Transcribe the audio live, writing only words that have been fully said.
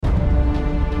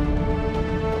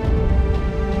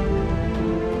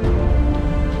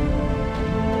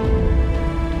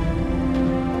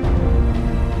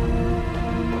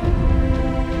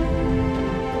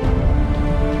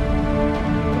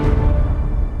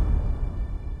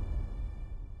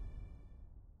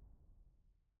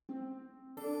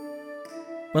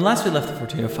When last we left the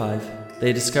Fortuna 5, they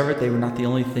had discovered they were not the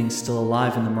only things still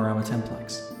alive in the Marama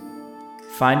Templex.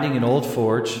 Finding an old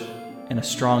forge and a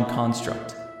strong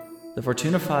construct, the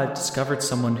Fortuna 5 discovered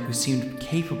someone who seemed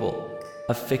capable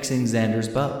of fixing Xander's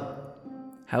bow.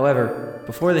 However,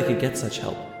 before they could get such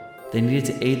help, they needed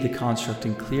to aid the construct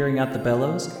in clearing out the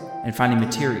bellows and finding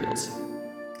materials,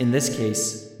 in this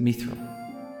case, mithril.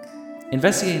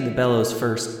 Investigating the bellows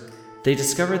first, they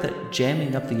discovered that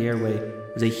jamming up the airway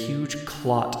was a huge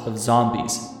clot of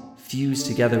zombies fused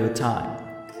together with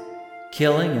time.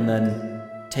 Killing and then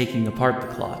taking apart the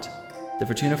clot, the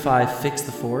Fortuna 5 fixed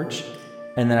the forge,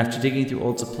 and then after digging through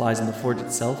old supplies in the forge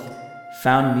itself,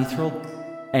 found mithril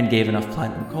and gave enough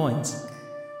platinum coins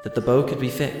that the bow could be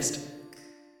fixed.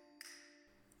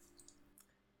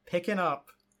 Picking up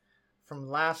from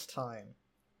last time,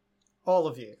 all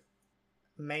of you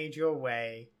made your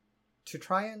way to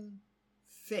try and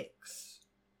fix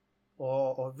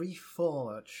or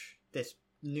reforge this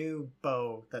new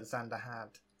bow that Xander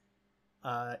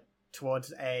had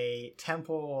towards a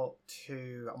temple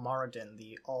to Moradin,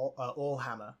 the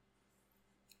Allhammer,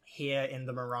 here in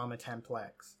the Marama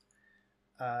Templex,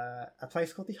 a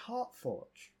place called the Heart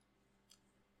Forge.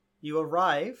 You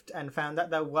arrived and found that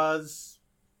there was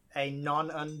a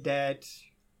non-undead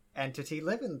entity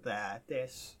living there,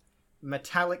 this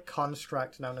metallic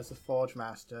construct known as the Forge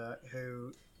Master,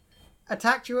 who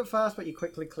attacked you at first, but you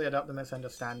quickly cleared up the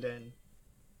misunderstanding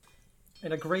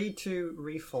and agreed to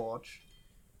reforge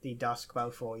the dusk bow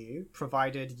for you,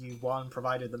 provided you, one,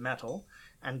 provided the metal,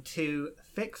 and two,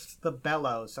 fixed the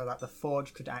bellows so that the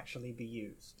forge could actually be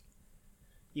used.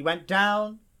 You went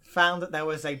down, found that there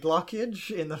was a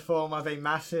blockage in the form of a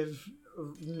massive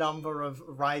number of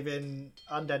writhing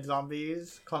undead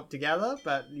zombies clumped together,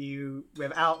 but you,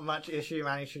 without much issue,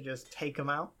 managed to just take them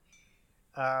out.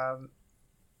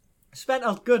 Spent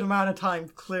a good amount of time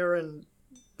clearing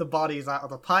the bodies out of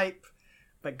the pipe,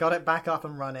 but got it back up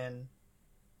and running,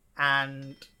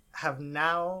 and have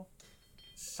now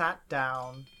sat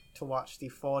down to watch the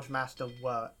Forge Master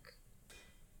work.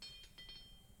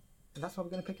 And that's what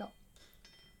we're going to pick up.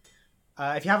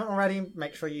 If you haven't already,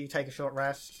 make sure you take a short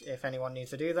rest if anyone needs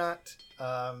to do that.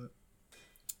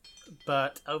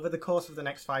 But over the course of the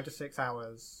next 5 to 6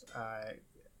 hours,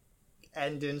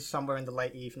 ending somewhere in the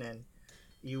late evening,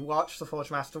 you watch the Forge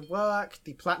Master work.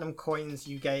 The platinum coins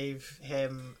you gave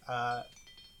him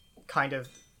kind of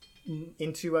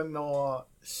into a more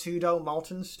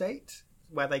pseudo-molten state,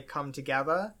 where they come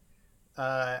together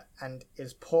and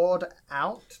is poured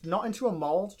out, not into a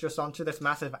mold, just onto this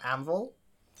massive anvil.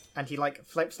 And he,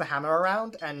 flips the hammer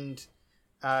around and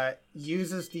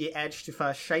uses the edge to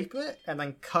first shape it and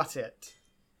then cut it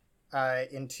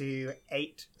into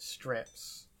 8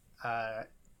 strips.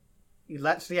 He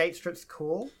lets the 8 strips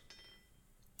cool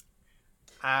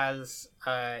as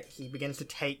he begins to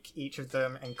take each of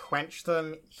them and quench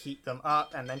them, heat them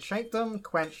up, and then shape them,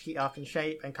 quench, heat up, and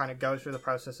shape, and kind of go through the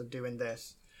process of doing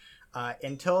this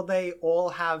until they all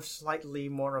have slightly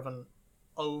more of an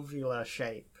ovular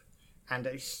shape and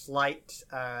a slight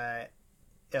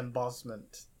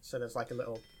embossment, so there's a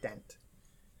little dent.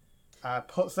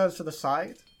 Puts those to the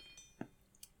side,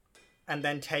 and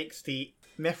then takes the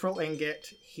mithril ingot,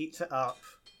 heats it up,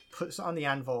 puts it on the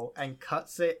anvil, and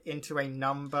cuts it into a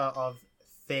number of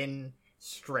thin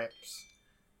strips,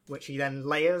 which he then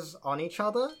layers on each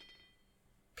other,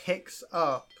 picks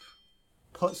up,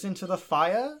 puts into the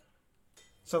fire,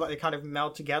 so that they kind of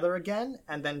meld together again,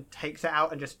 and then takes it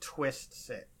out and just twists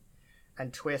it.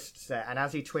 And twists it, and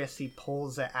as he twists, he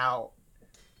pulls it out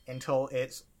until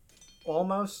it's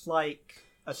almost like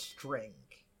a string.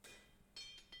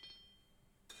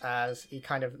 As he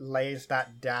kind of lays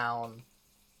that down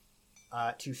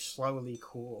to slowly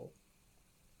cool.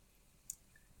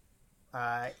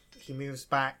 He moves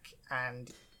back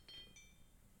and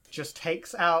just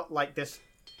takes out this.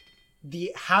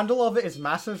 The handle of it is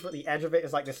massive, but the edge of it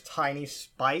is this tiny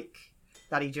spike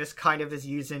that he just kind of is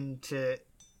using to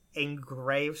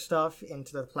engrave stuff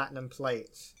into the platinum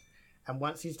plates. And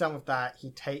once he's done with that, he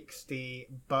takes the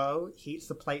bow, heats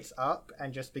the plates up,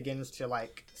 and just begins to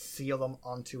seal them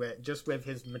onto it just with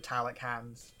his metallic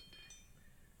hands.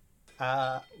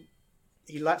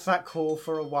 He lets that cool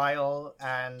for a while,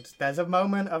 and there's a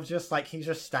moment of just he's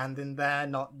just standing there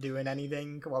not doing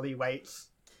anything while he waits,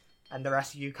 and the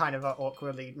rest of you kind of are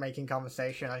awkwardly making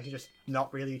conversation, and he's just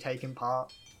not really taking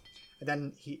part. And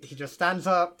then he just stands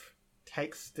up,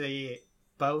 takes the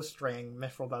bowstring,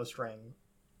 mithril bowstring,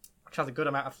 which has a good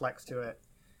amount of flex to it,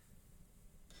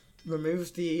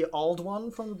 removes the old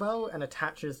one from the bow and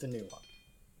attaches the new one.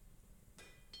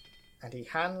 And he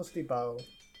hands the bow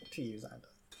to you, Xander.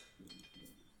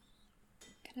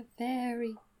 gonna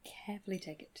very carefully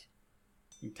take it.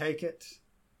 You take it.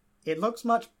 It looks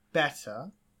much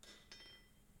better.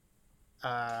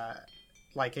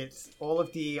 Like it's all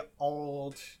of the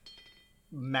old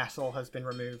metal has been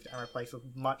removed and replaced with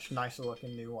much nicer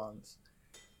looking new ones.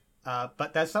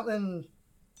 But there's something.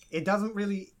 It doesn't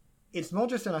really. It's more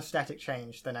just an aesthetic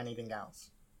change than anything else.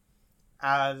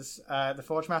 As the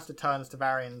Forge Master turns to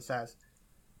Varian and says,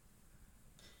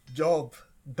 "Job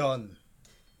done.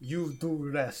 You do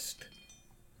rest."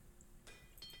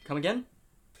 Come again?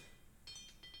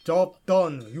 Job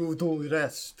done. You do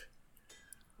rest.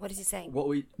 What is he saying? What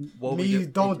we Me do?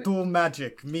 don't do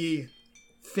magic. Me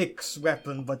fix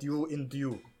weapon, but you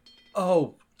imbue.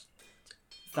 Oh,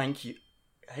 thank you.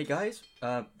 Hey guys,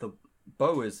 the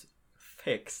bow is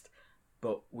fixed,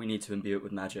 but we need to imbue it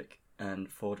with magic,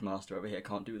 and Forge Master over here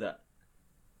can't do that.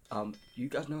 You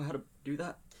guys know how to do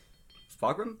that?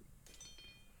 Fargrim?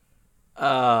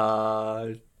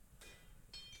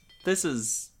 This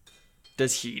is...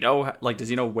 Does he know, like, does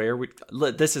he know where we...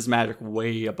 This is magic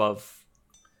way above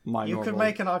my You normal... could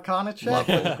make an Arcana check,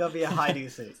 but it's gonna be a high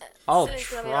DC. I'll Silly's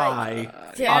gonna be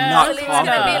try. Yeah, I'm not Silly's gonna be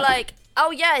confident. like,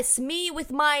 oh yes, me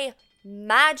with my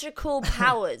magical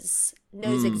powers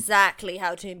knows exactly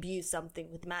how to imbue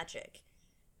something with magic.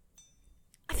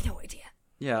 I have no idea.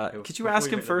 Yeah, Okay, could you before ask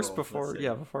you him make the first roll, before... let's see.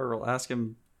 Yeah, before I roll, ask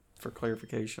him for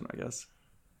clarification, I guess.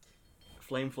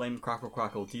 Flame, crackle,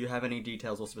 crackle. Do you have any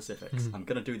details or specifics? I'm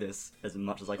gonna do this as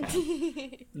much as I can.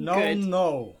 No, Good.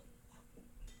 no.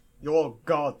 Your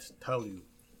god tell you.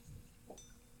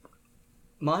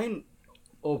 Mine,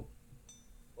 or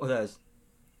theirs.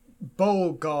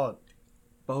 Bow god.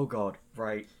 Oh god,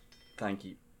 right. Thank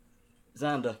you.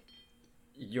 Xander,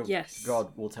 your Yes.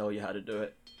 god will tell you how to do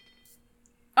it.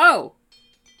 Oh!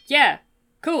 Yeah.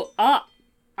 Cool. I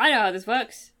know how this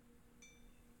works.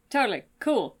 Totally.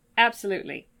 Cool.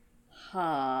 Absolutely.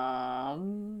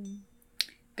 Gonna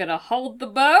hold the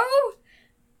bow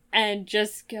and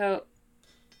just go.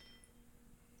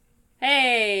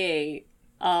 Hey,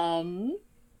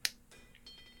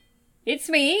 it's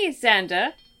me,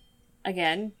 Xander.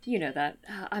 Again, you know that.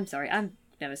 I'm sorry, I'm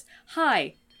nervous.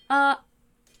 Hi.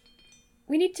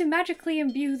 We need to magically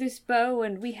imbue this bow,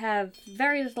 and we have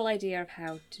very little idea of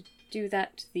how to do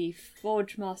that. The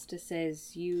Forge Master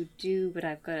says you do, but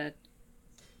I've got to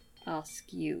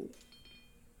ask you.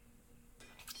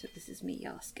 So this is me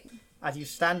asking. As you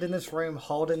stand in this room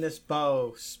holding this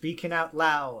bow, speaking out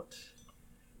loud,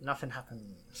 nothing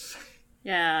happens.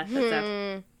 Yeah, that's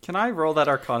out. Can I roll that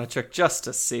Arcana check just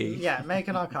to see? Yeah, make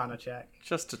an Arcana check.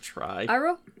 Just to try.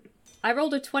 I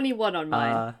rolled a 21 on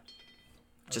mine.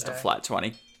 Just a Okay. flat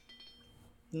 20.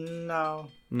 No.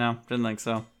 No, didn't think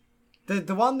so.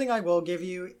 The one thing I will give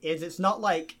you is it's not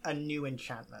like a new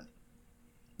enchantment.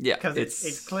 Yeah, Because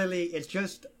it's clearly, it's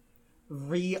just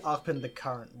re-upping the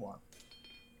current one.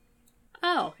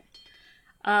 Oh, okay.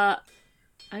 I'm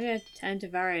gonna turn to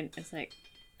Varian. It's like,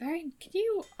 Varian, can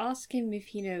you ask him if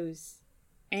he knows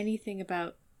anything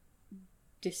about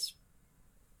destroying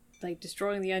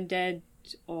the undead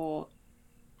or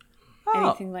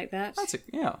anything like that? That's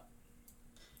yeah.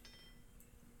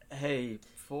 Hey,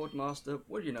 Forge Master,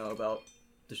 what do you know about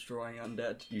destroying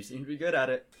undead? You seem to be good at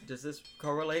it. Does this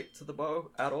correlate to the bow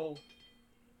at all?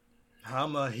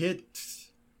 Hammer hit.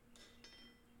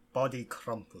 Body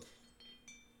crumple.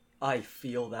 I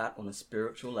feel that on a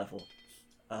spiritual level.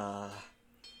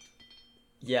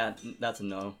 Yeah, that's a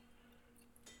no.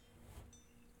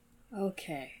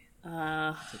 Okay.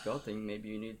 It's a god thing. Maybe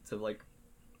you need to, like,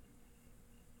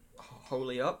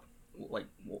 holy up? Like,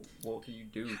 what can you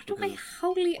do? How do I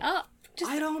holy up?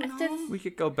 I don't know. We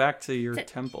could go back to your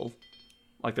temple.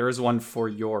 Like, there is one for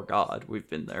your god. We've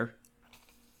been there.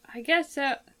 I guess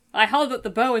so. I hold up the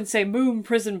bow and say, Moon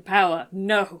Prison Power.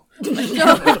 No. Doesn't do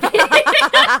anything.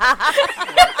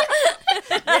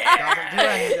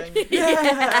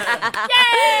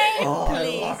 Oh, I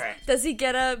Please. love it. Does he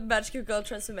get a magical girl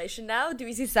transformation now? Do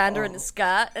we see Xander in a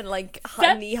skirt and like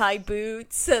knee-high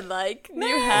boots and like new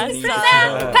I need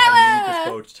hairstyle? this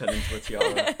bow to turn into a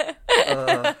tiara.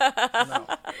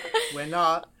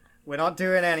 No. We're not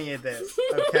doing any of this,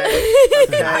 okay?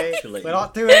 Okay? Actually. We're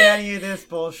not doing any of this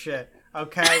bullshit,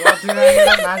 okay? We're not doing any of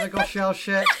that magical shell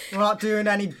shit. We're not doing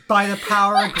any by the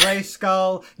power of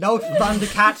Grayskull. No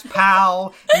Thundercats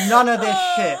pow. None of this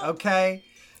shit, okay?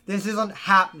 This isn't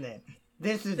happening.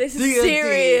 This is This is D&D.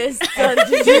 serious A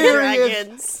Dungeons and serious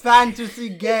Dragons. fantasy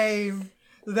game.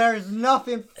 There's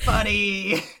nothing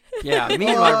funny. Yeah, me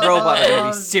and my robot are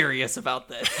gonna be serious about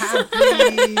this.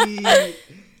 Happy.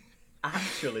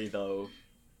 Actually, though,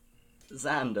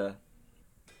 Xander,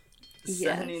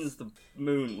 Yes. Sehanin's the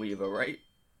Moon Weaver, right?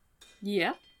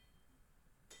 Yeah.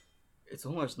 It's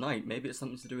almost night. Maybe it's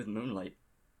something to do with moonlight.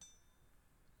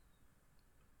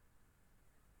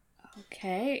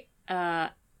 Okay.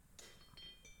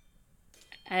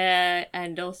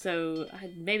 And also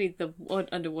maybe the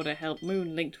underwater help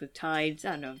moon linked with tides.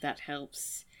 I don't know if that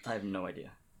helps. I have no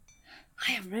idea.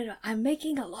 I'm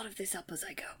making a lot of this up as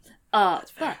I go.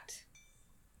 That's fair. But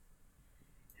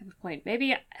I have a point.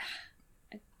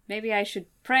 Maybe I should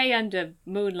pray under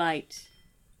moonlight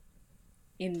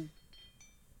in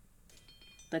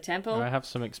the temple. I have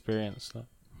some experience though.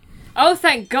 Oh,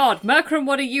 thank God, Merkram!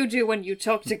 What do you do when you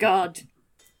talk to God?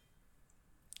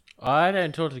 I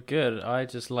don't talk to good. I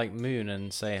just like moon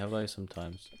and say hello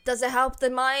sometimes. Does it help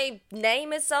that my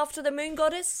name is after the moon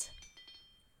goddess?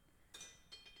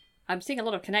 I'm seeing a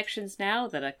lot of connections now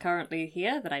that are currently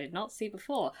here that I did not see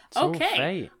before. It's all Okay,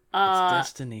 fate. It's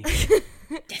destiny.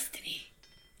 destiny.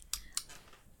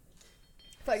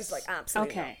 Folks, like,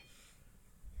 absolutely. Okay.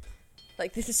 Not.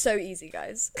 Like, this is so easy,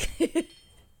 guys.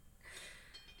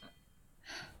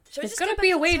 Shall we There's just gotta go back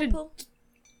be a to the way to- temple?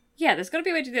 Yeah, there's got to be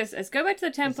a way to do this. Let's go back to the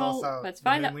It's temple. also, Let's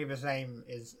find the out. Moonweaver's name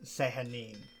is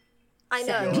Sehanin. I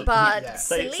know, Selene. but Yeah.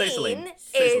 Say Selene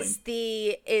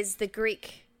Selene. is the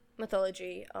Greek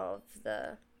mythology of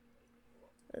the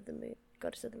moon,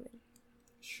 goddess of the moon.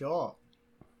 Sure.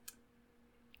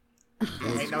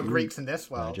 Ain't no Greeks in this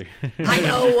world. Magic. I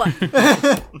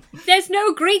know. There's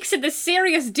no Greeks in the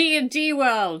serious D&D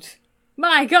world.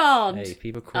 My God. Hey,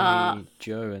 people call me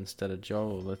Joe instead of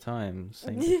Joel all the time.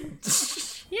 Same.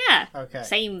 Yeah. Okay.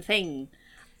 Same thing.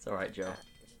 It's alright, Joe.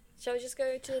 Shall we just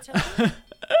go to the temple?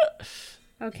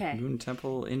 Okay. Moon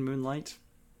Temple in moonlight.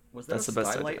 Was there That's a the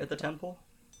best skylight idea. at the temple?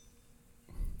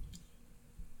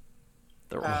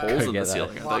 There were Uh, holes in Get the that.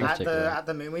 ceiling, I Well, think. at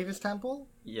the Moonweaver's temple?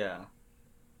 Yeah.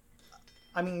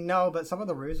 I mean, no, but some of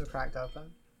the roofs are cracked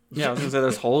open. Yeah, I was gonna say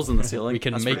there's holes in the ceiling. We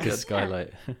can That's make pretty a good.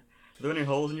 skylight. Are there any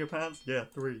holes in your pants? Yeah,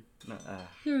 3. No,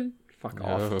 Fuck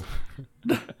off.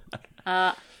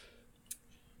 No.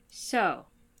 So,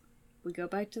 we go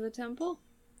back to the temple?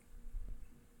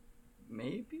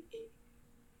 maybe?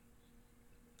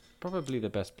 Probably the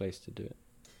best place to do it.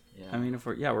 Yeah. I mean, if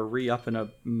we're re-upping a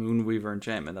Moonweaver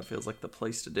enchantment, that feels like the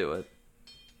place to do it.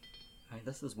 I mean,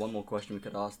 this is one more question we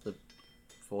could ask the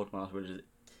Forge Master, which is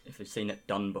if they've seen it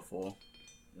done before.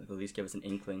 They'll at least give us an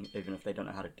inkling, even if they don't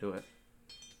know how to do it.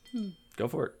 Go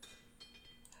for it.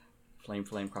 Flame,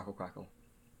 flame, crackle, crackle.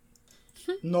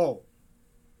 No.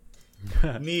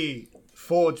 Me,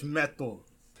 forge metal.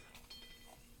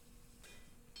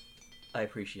 I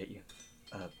appreciate you.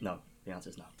 No. The answer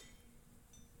is no.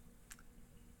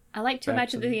 I like to Back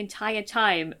imagine to that the entire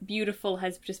time, Beautiful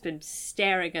has just been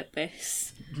staring at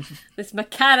this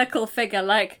mechanical figure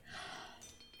like,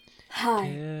 hi,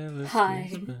 Careless Hi.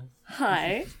 whisper.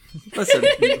 hi. Listen,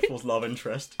 Beautiful's love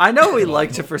interest. I know we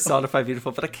like to personify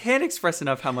Beautiful, but I can't express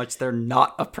enough how much they're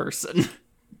not a person.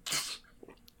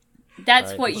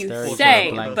 That's Right, what the you stereotype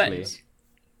say, blankly. but Does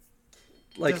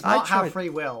Like not have free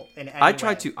will in any way.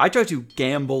 I tried to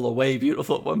gamble away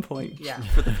Beautiful at one point. Yeah.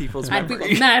 For the people's and we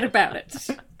memory. were mad about it.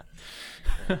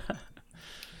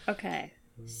 Okay,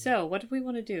 so what do we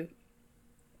want to do?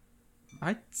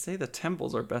 I'd say the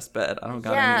temple's our best bet. I don't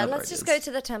got any Yeah, other let's just ideas. go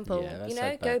to the temple. Yeah, let's you know,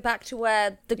 head go back. back to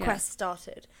where the Yeah. quest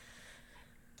started.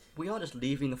 We are just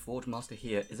leaving the Forge Master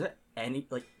here. Is there any,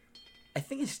 like... I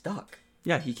think he's stuck.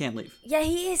 Yeah, he can't leave. Yeah,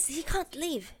 he is. He can't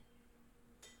leave.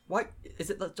 Why? Is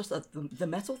it like, just the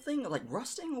metal thing? Like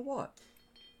rusting or what?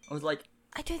 I was like...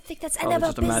 I don't think that's Probably any of our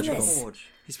just a magical business. Forge.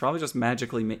 He's probably just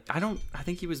magically made. I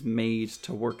think he was made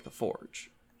to work the forge.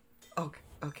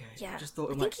 Okay. Yeah, I just thought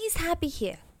I it think might... he's happy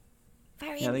here.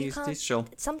 Very. Yeah, I think you can't- he's chill.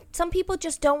 Some people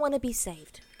just don't want to be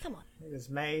saved. Come on. It was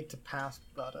made to pass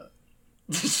butter.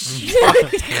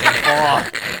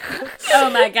 Oh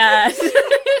my god.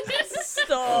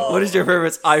 Stop. What is your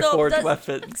favorite I Stop, forge does-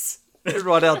 weapons?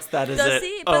 What else? That is Does it.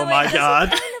 he? By Oh the way, my does god.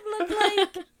 He kind of look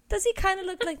like? Does he kind of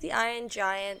look like the Iron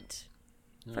Giant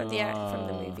from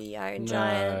the movie Iron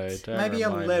Giant? Don't Maybe a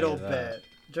remind me little of that. bit.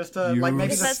 Just maybe You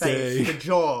the stay. face,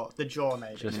 the jaw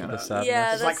maybe. Just you for know? the sadness.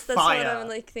 Yeah, It's that's like what fire. I'm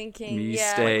like thinking. Me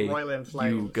yeah. stay. Royal in You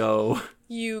flames. go.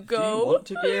 You Do you go. want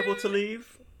to be able to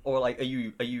leave? Or, like, are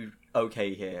you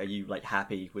okay here? Are you, like,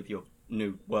 happy with your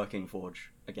new working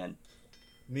forge again?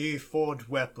 Me forge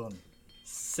weapon.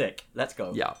 Sick. Let's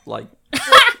go. Yeah, like.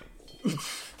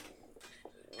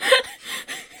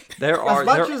 There are.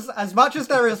 As much as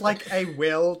there is like a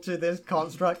will to this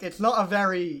construct, it's not a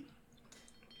very,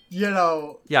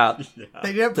 Yeah,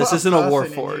 they didn't put this isn't a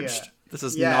person in warforged. here. This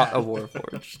is Yeah. not a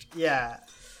warforged. Yeah,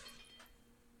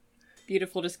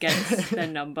 Beautiful just gets their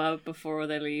number before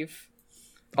they leave.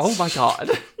 Oh my god.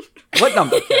 What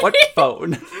number? What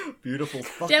phone? Beautiful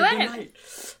fucking Do it. night.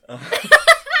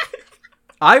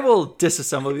 I will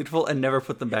disassemble Beautiful and never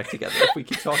put them back together if we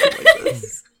keep talking like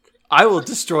this. I will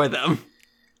destroy them.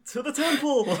 To the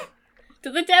temple.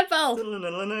 To the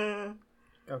temple!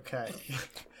 Okay.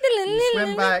 You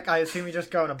swim back. I assume you're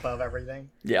just going above everything.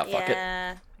 Yeah, fuck it.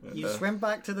 Yeah. You swim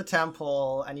back to the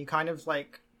temple, and you kind of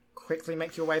like quickly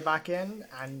make your way back in,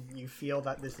 and you feel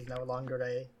that this is no longer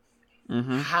a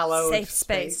hallowed Safe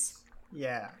space.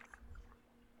 Yeah.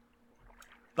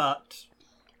 But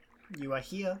you are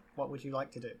here. What would you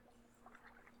like to do?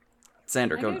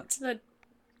 Xander, Can go I go nuts. to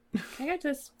Can I go to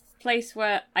this place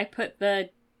where I put the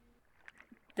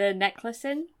necklace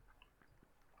in?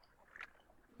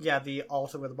 Yeah, the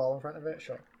altar with the ball in front of it.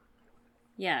 Sure.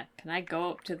 Yeah, can I go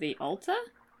up to the altar?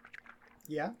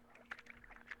 Yeah.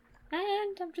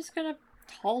 And I'm just gonna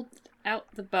hold out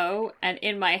the bow and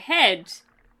in my head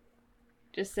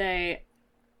just say,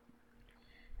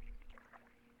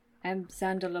 I'm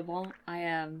Xander LeBlanc. I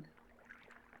am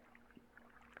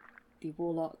the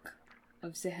warlock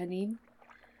of Sehanin.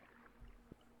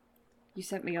 You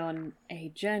sent me on a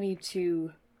journey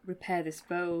to repair this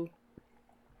bow,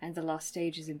 and the last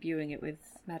stage is imbuing it with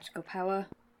magical power.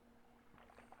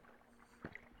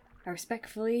 I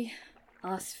respectfully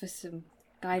ask for some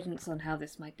guidance on how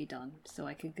this might be done, so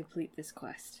I can complete this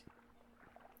quest.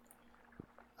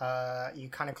 You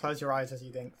kind of close your eyes as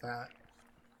you think that.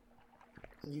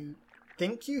 You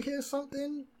think you hear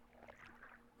something,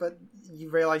 but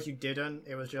you realize you didn't.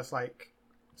 It was just like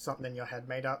something in your head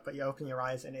made up. But you open your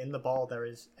eyes, and in the ball there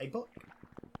is a book.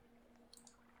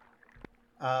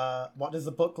 What does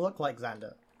the book look like,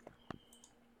 Xander?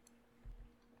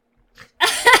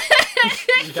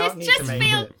 You don't need to make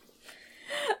it.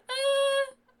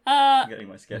 I'm getting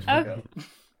my sketchbook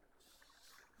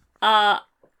up.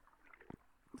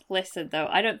 Listen though,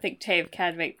 I don't think Tave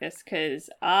can make this because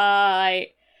I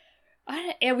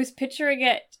was picturing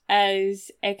it as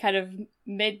a kind of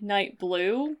midnight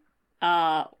blue,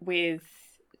 with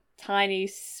tiny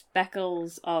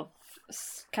speckles of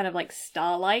kind of like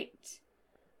starlight,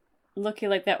 looking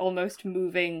like they're almost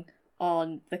moving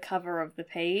on the cover of the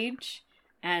page,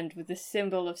 and with the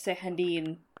symbol of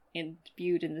Sehanin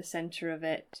imbued in the center of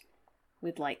it,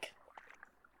 with like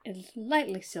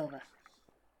lightly silver.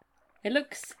 It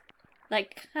looks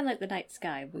like kind of like the night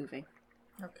sky moving.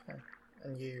 Okay.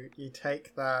 And you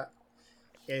take that.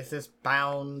 Is this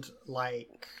bound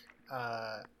like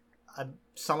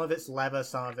some of it's leather,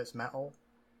 some of it's metal?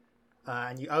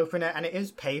 And you open it, and it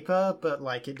is paper, but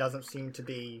like it doesn't seem to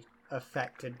be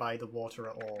affected by the water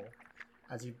at all.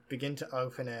 As you begin to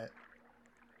open it,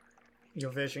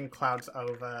 your vision clouds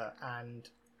over, and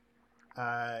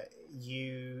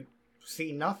you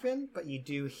see nothing, but you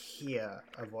do hear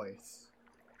a voice.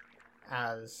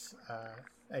 As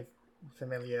a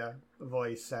familiar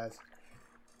voice says,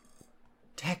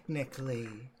 technically,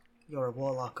 you're a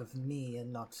warlock of me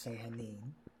and not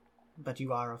Sehanin, but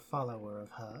you are a follower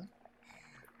of her.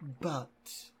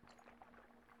 But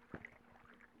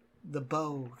the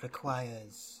bow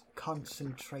requires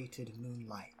concentrated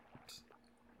moonlight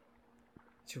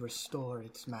to restore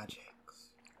its magics.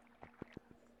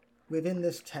 Within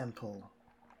this temple,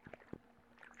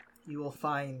 you will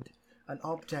find an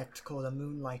object called a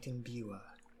moonlight imbuer.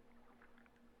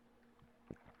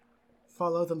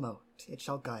 Follow the moat, it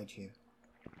shall guide you.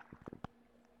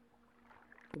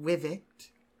 With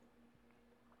it,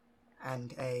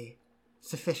 and a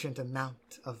sufficient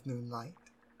amount of moonlight,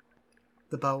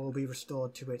 the bow will be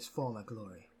restored to its former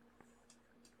glory.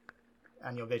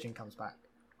 And your vision comes back.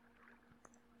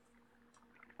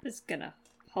 Just gonna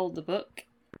hold the book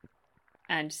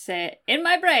and say in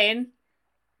my brain,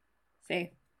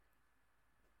 say,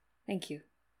 thank you.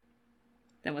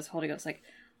 Then was holding it, was like,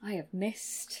 I have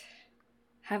missed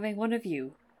having one of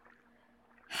you.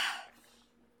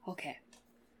 Okay.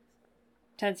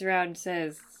 Turns around and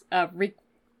says,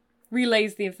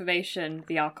 relays the information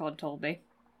the Archon told me.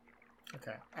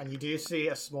 Okay, and you do see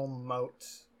a small moat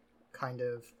kind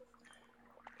of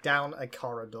down a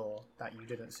corridor that you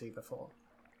didn't see before.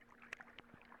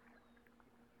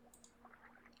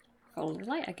 Follow the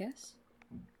light, I guess.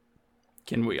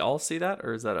 Can we all see that,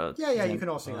 or is that a... Yeah, you can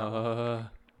all see that.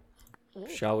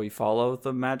 Shall we follow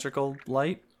the magical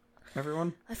light,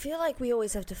 everyone? I feel like we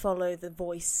always have to follow the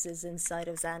voices inside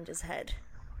of Xander's head.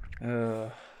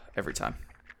 Every time.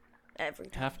 Every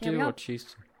time. Have Yeah, we to all- or choose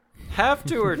to? Have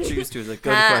to or choose to is a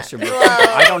good Ah, question, but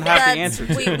well, I don't have the that's- answer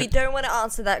to we don't want to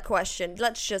answer that question.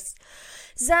 Let's just...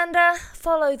 Xander,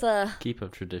 follow the Keep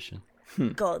up tradition.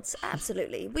 gods.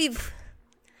 Absolutely. We've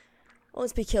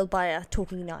always been killed by a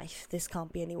talking knife. This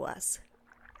can't be any worse.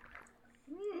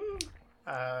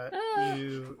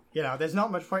 There's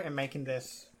not much point in making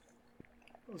this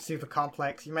super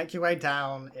complex. You make your way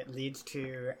down. It leads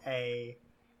to a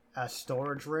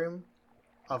storage room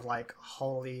of like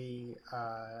holy,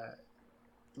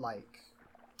 like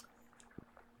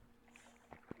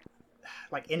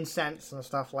incense and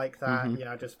stuff like that.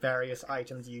 Mm-hmm. Just various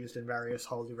items used in various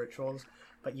holy rituals.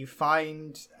 But you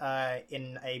find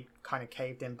in a kind of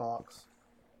caved-in box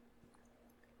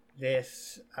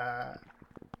this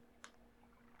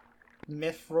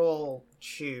mithril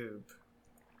tube.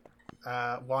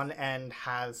 One end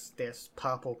has this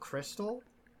purple crystal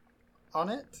on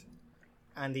it,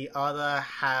 and the other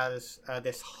has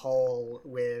this hole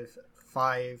with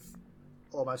 5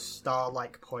 almost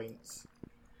star-like points.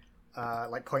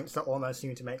 Like points that almost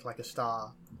seem to make like a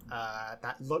star.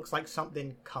 That looks like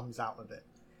something comes out of it.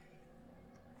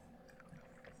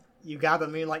 You gather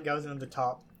moonlight goes in the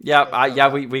top. Yeah,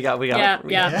 we got Yeah,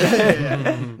 it.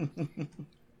 Yeah.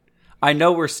 I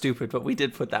know we're stupid, but we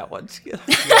did put that one together.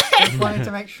 Just wanted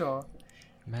to make sure.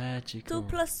 Magical.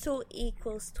 2 + 2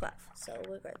 = 12, so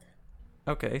we're good.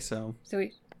 Okay, so So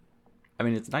we I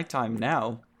mean it's nighttime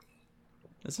now,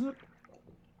 isn't it?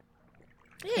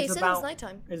 Yeah, you It's said it about- was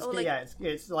nighttime. It's, Or, like, yeah,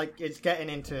 it's getting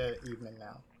into evening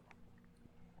now.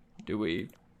 Do we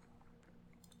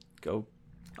go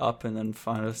up and then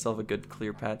find ourselves a good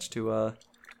clear patch to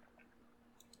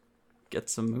get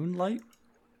some moonlight?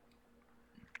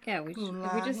 yeah, we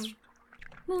just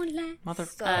moonlight. Mother.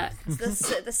 So,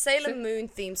 the Sailor Moon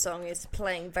theme song is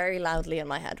playing very loudly in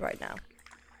my head right now.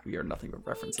 We are nothing but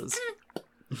references.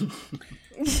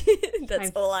 That's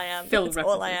I'm all I am. filled That's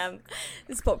all I references. am.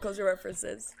 This pop culture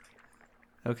references.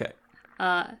 Okay.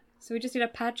 So we just need a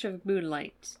patch of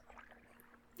moonlight.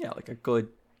 Yeah, like a good.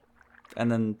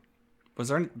 And then,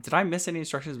 did I miss any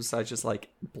instructions besides just like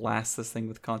blast this thing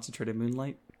with concentrated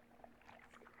moonlight?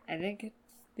 I think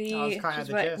That was kind of just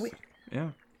the what-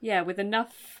 gist. Yeah. with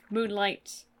enough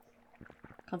moonlight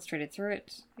concentrated through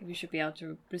it, we should be able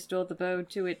to restore the bow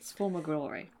to its former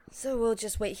glory. So we'll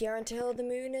just wait here until the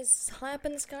moon is high up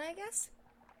in the sky, I guess?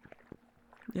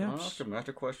 Yeah. Can I ask a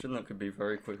meta question that could be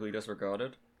very quickly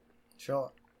disregarded?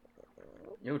 Sure.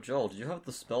 Yo, Joel, do you have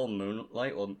the spell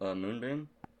Moonlight or Moonbeam?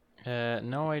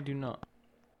 No, I do not.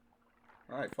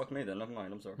 Alright, fuck me then, never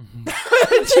mind, I'm sorry.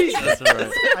 Jesus. That's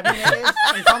alright. I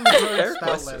mean, it's on the Fair druid spell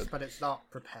question. list, but it's not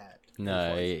prepared.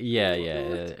 No, yeah.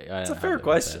 It's a fair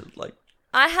question. Like,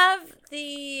 I have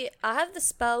the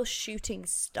spell Shooting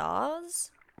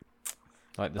Stars,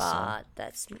 Like the sun. but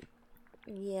that's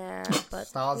but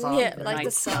Stars aren't yeah, moon. like the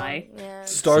Night sun, sky. yeah,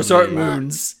 stars aren't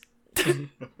moons.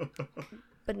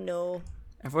 but no.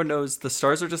 Everyone knows the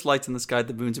stars are just lights in the sky.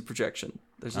 The moon's a projection.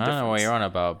 There's a I don't know what difference. you're on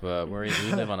about, but we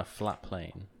live on a flat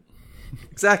plane.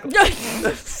 Exactly.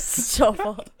 Stop. I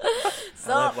love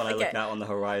Stop. when I look Okay. out on the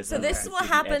horizon. So this and is what see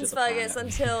the edge happens, of the Fergus,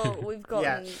 planet. until we've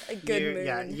gotten a good moon.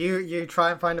 Yeah, you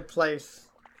try and find a place.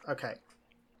 Okay.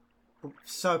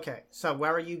 So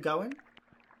where are you going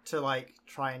to like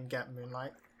try and get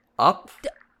moonlight? Up,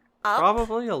 Up?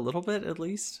 probably a little bit at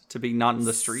least, to be not in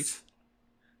the street.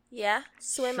 Yeah,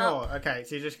 swim sure. up. Okay,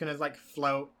 so you're just gonna like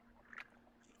float.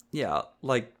 Yeah,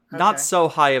 like not Okay. so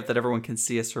high up that everyone can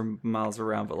see us from miles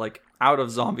around, but like out of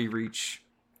zombie reach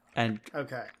and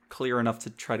Okay. clear enough to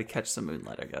try to catch some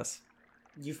moonlight, I guess.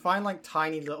 You find like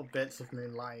tiny little bits of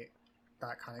moonlight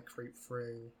that kind of creep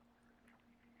through.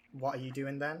 What are you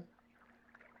doing then?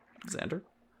 Xander?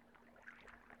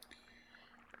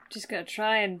 Just gonna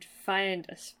try and find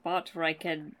a spot where I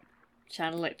can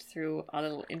channel it through a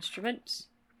little instrument.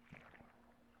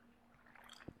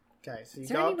 Okay, so you Is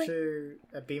there go any up way- to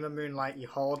a beam of moonlight, you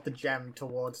hold the gem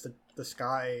towards the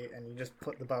sky, and you just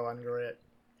put the bow under it.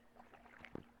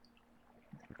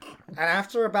 And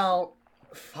after about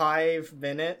 5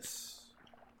 minutes,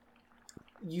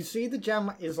 you see the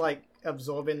gem is like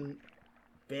absorbing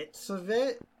bits of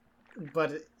it,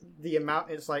 but the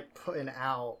amount it's like putting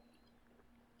out,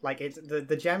 like it's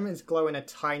the gem is glowing a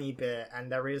tiny bit,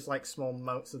 and there is like small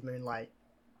motes of moonlight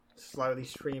slowly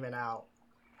streaming out.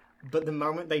 But the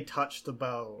moment they touch the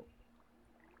bow,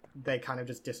 they kind of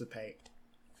just dissipate.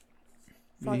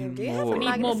 Fucking, do you have more. a We need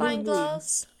more magnifying moon.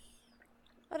 glass?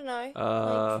 I don't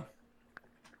know.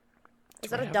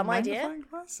 Is that do I a have dumb idea? magnifying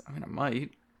glass? I mean, I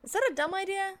might. Is that a dumb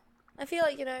idea? I feel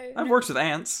like, I've worked with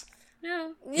ants.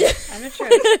 No, Yeah. I'm not sure.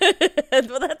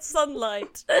 Well, that's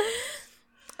sunlight.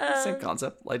 Same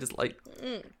concept. Light is light.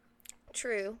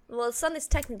 True. Well, the sun is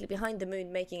technically behind the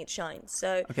moon, making it shine.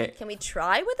 So, Okay. can we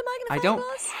try with the I magnifying don't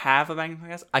glass? have a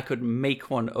magnifying glass. I could make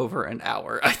one over an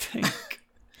hour, I think.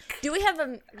 Do we have a?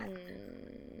 Wait,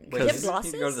 Do we have maybe we need to go to the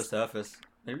glasses? surface.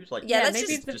 Maybe just like Yeah, let's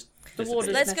maybe just the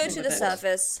water's let's go messing to with the it.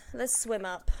 surface. Let's swim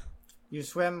up. You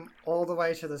swim all the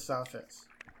way to the surface.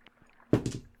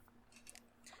 And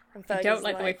I Fergus don't is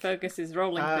like the way Fergus is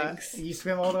rolling things. You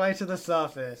swim all the way to the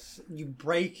surface. You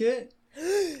break it,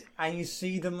 and you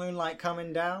see the moonlight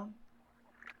coming down.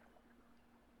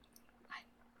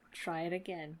 Try it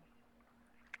again.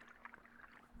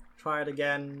 Try it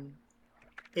again.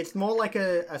 It's more like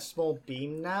a small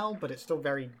beam now, but it's still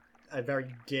a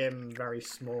very dim, very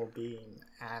small beam.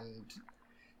 And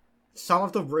some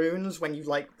of the runes, when you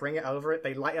like bring it over it,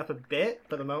 they light up a bit,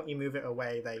 but the moment you move it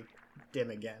away, they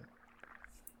dim again.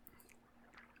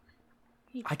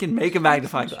 I can make a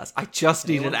magnifying glass. I just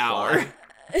need an hour.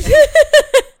 I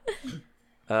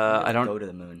Go don't. to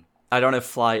the moon. I don't have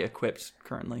fly equipped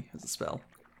currently as a spell.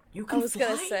 You I can was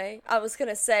fly?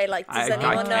 gonna say, like, does I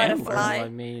anyone know how to can learn. fly? I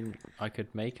mean, I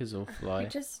could make us all fly.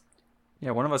 Just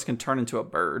Yeah, one of us can turn into a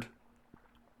bird.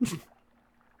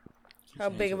 How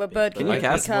big of a bird Can can you you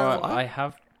cast become? fly? I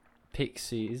have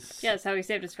pixies. yeah, that's how he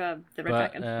saved us from the red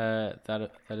but dragon.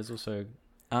 that is also.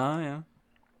 Oh yeah.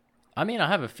 I mean,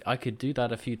 I could do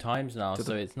that a few times now, To the-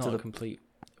 so it's to not a the- complete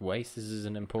waste. This is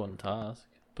an important task.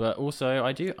 But also,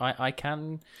 I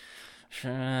can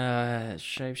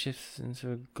shapeshift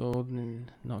into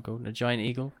a giant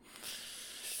eagle.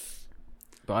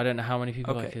 But I don't know how many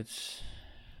people I Okay. could.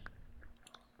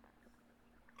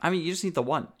 I mean, you just need the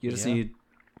one. You just Yeah. need.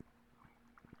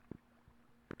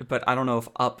 But I don't know if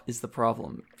up is the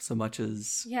problem so much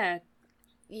as. Yeah,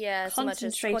 Yeah, so much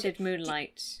as concentrated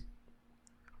moonlight.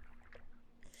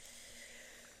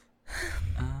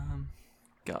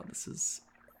 God, this is.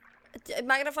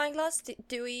 Magnifying glass.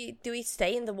 Do we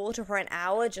stay in the water for an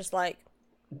hour? Just like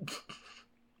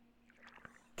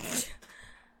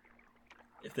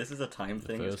If this is a time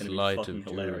thing, it's First going to be light fucking of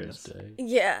hilarious. Day.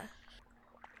 yeah.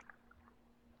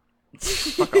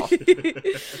 Fuck off.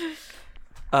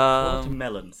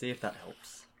 Watermelon, see if that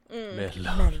helps.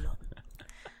 Melon.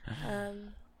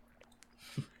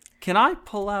 Can I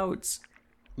pull out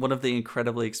one of the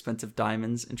incredibly expensive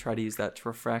diamonds and try to use that to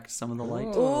refract some of the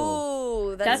light?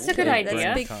 Ooh, That's a good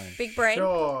idea. Big brain.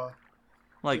 Sure.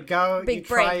 You Like, go, Big you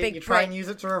try, brain, big you try and brain. use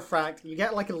it to refract. You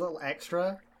get like a little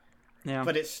extra, yeah.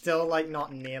 but it's still like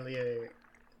not nearly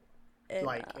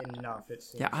like enough.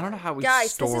 It's Yeah, I don't know how we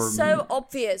Guys, store. this is so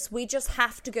obvious. We just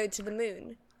have to go to the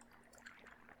moon.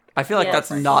 I feel like Yeah. that's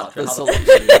Frank's not the how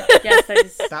solution. Yes, that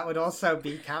is. That would also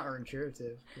be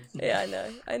counterintuitive. 'cause- Yeah,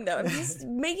 I know. I'm just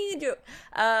making a joke.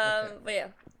 But yeah.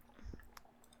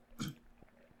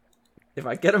 If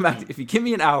I get if you give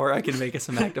me an hour, I can make us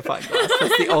a magnifying glass.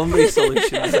 That's the only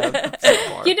solution I have so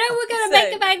far. You know, we're gonna So-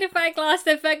 make a magnifying glass.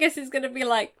 Then Fergus is gonna be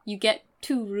like, "You get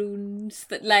 2 runes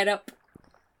that light up."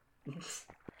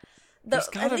 There's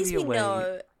At gotta least be a we way.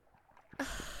 know.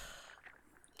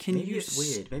 Can Maybe you? it's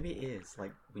weird. Maybe it is.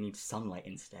 Like, we need sunlight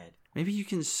instead. Maybe you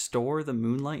can store the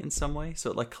moonlight in some way, so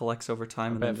it like collects over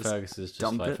time I and bet then Fergus is just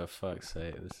dump like, it. for fuck's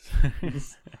sake.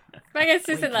 Fergus Wait,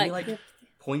 isn't can like, you, like,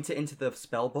 point it into the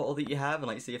spell bottle that you have and,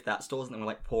 like, see if that stores and then we'll,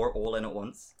 like, pour it all in at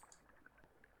once?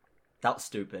 That's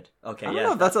stupid. Okay, I don't yeah.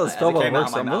 know if that's how the as it spell bottle came out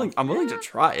works. of my I'm willing to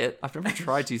try it. I've never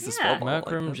tried to use the spell Yeah. bottle. like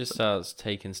Merkram that, just but- starts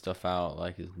taking stuff out,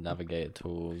 like his navigator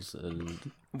tools,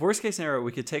 and Worst case scenario,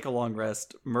 we could take a long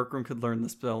rest. Merkram could learn the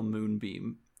spell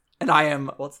Moonbeam, and I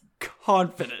am What's...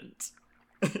 confident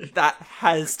that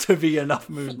has to be enough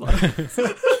moonlight.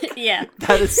 yeah,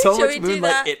 That is so Shall much we do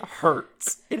moonlight, that? it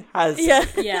hurts. It has. Yeah.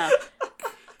 yeah.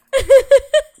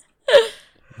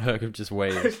 Merkram just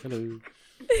waves. Hello.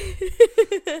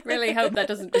 Really hope that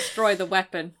doesn't destroy the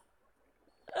weapon.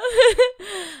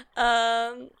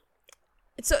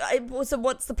 So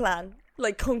what's the plan?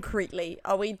 Like, concretely,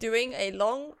 are we doing a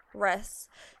long rest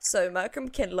so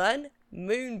Merkram can learn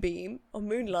Moonbeam or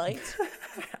Moonlight,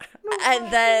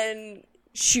 and then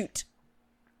shoot?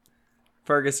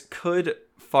 Fergus, could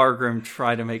Fargrim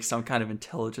try to make some kind of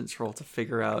intelligence roll to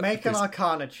figure out? Make if an there's-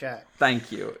 Arcana check.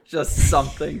 Thank you. Just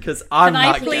something, because I'm Can I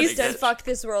not Please getting don't it. fuck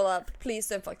this roll up. Please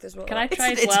don't fuck this roll Can up. I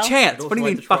try It's as well? a chance. I'd What do you also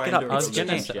mean, like to fuck try it and up? do a I was It's a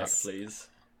gonna chance. say- check, please.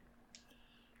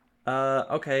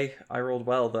 Okay, I rolled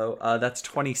well though. That's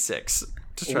 26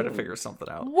 to try to figure something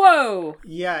out. Whoa!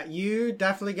 Yeah, you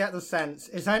definitely get the sense.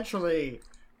 Essentially,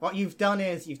 what you've done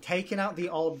is you've taken out the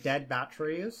old dead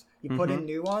batteries, you put in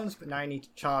new ones, but now you need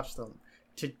to charge them.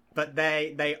 But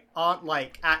they aren't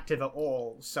like active at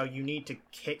all, so you need to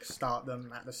kickstart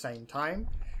them at the same time.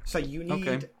 So you need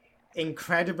Okay.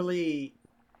 incredibly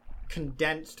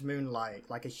condensed moonlight,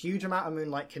 like a huge amount of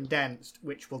moonlight condensed,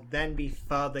 which will then be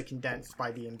further condensed by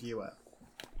the imbuer.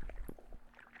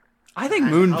 I think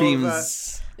And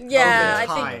moonbeams. Yeah,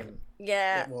 Over I time, think.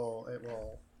 Yeah. it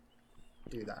will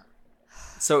do that.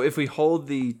 So if we hold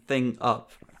the thing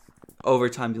up, over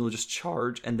time you'll just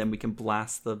charge and then we can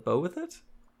blast the bow with it?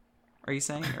 Are you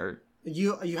saying? Or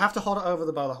You have to hold it over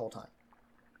the bow the whole time.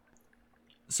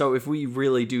 so if we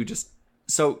really do just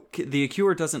so the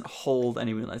Acure doesn't hold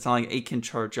any moonlight. It's not like it can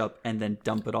charge up and then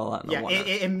dump it all out in a Yeah, wonder.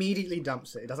 it immediately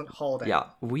dumps it. It doesn't hold it. Yeah,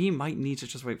 we might need to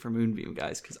just wait for Moonbeam,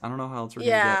 guys, because I don't know how else we're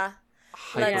Yeah.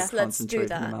 gonna get Let's do hyper-concentrated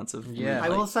that. amounts of Yeah. I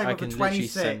will say I with the can literally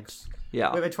 26,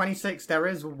 Yeah. with a 26, there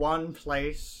is one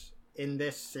place in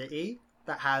this city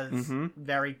that has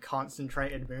very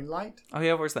concentrated moonlight. Oh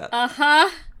yeah, where's that? Uh-huh.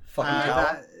 Fucking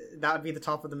tower. That would be the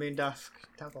top of the Moondusk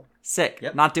Temple. Sick.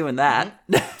 Yep. Not doing that.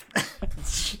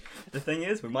 The thing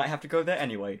is, we might have to go there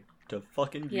anyway to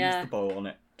fucking use Yeah. the bow on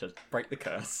it to break the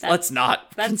curse. Let's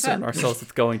not That's concern what- ourselves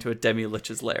with going to a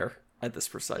Demi-Lich's lair at this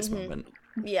precise moment.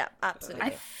 Yeah, absolutely. I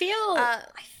feel... Uh,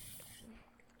 I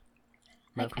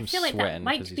Malcolm's feel like that sweating 'cause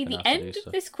might he's be gonna the have to end do of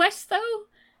stuff. this quest, though.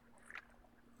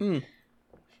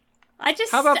 I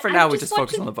just... How about for I now we just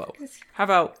focus want on the bow? How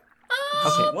about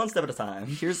Okay, one step at a time.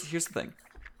 here's the thing.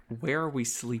 Where are we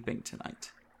sleeping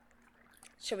tonight?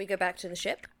 Shall we go back to the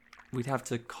ship? We'd have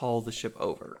to call the ship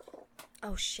over.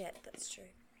 Oh shit, that's true.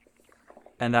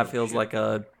 And that feels like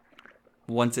a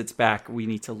once it's back, we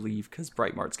need to leave because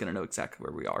Brightmart's gonna know exactly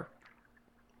where we are.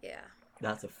 Yeah.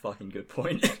 That's a fucking good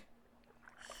point.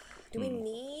 Do we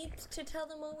need to tell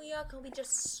them where we are? Can we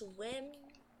just swim?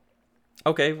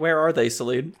 Okay, where are they,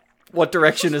 Celine? What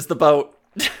direction is the boat?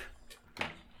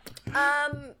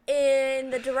 In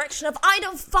the direction of I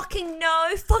don't fucking know.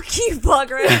 Fuck you,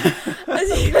 Margaret.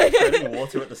 Treading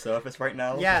water at the surface right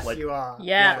now. Yes, like, you are.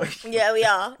 Yeah. Yeah, we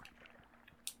are.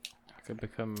 Could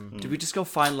become. Do we just go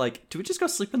find do we just go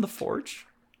sleep in the forge?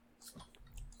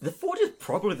 The forge is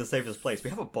probably the safest place. We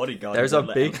have a bodyguard. There's who a won't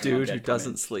let big anyone dude get who come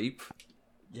doesn't in. sleep.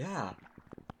 Yeah.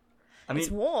 I mean,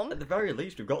 It's warm. at the very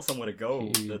least, we've got somewhere to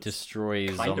go You that's destroy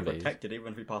kind zombies. of protected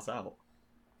even if we pass out.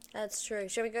 That's true.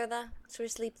 Shall we go there? Shall we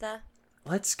sleep there?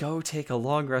 Let's go take a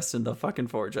long rest in the fucking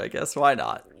forge, I guess. Why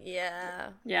not? Yeah.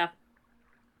 Yeah.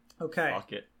 Okay.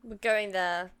 Fuck it. We're going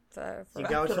there for You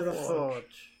go to the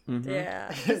forge.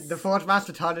 Yeah. The Forge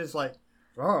Master Todd is like,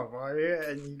 oh, boy,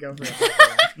 and you go for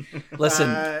it.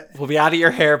 Listen, we'll be out of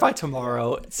your hair by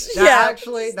tomorrow. There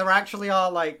actually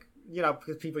are, like, you know,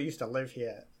 because people used to live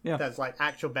here. Yeah. There's, like,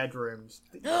 actual bedrooms.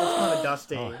 It's kind of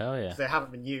dusty. Oh, hell yeah. 'cause they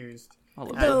haven't been used. I'll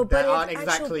look And No, but there it's aren't actual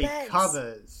exactly beds.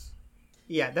 covers.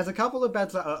 Yeah, there's a couple of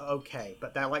beds that are okay,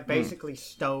 but they're, like, basically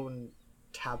stone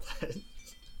tablets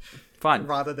Fine.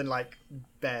 rather than, like,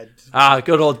 beds. Ah,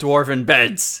 good old dwarven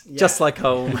beds. Just like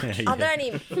home. Are there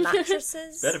any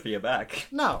mattresses? Better for your back.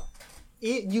 No.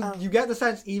 You get the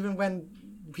sense even when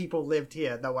people lived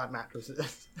here, there weren't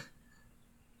mattresses.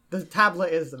 The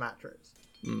tablet is the mattress.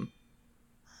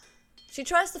 She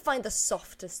tries to find the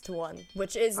softest one,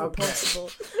 which is Okay.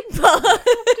 impossible. But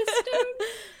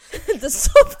the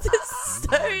softest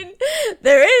stone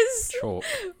there is, Chalk.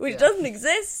 which Yeah. doesn't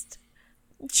exist.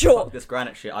 Fuck Chalk. this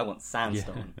granite shit. I want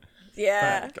sandstone.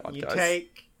 Yeah. God, You guys.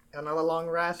 take another long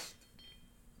rest.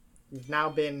 You've now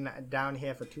been down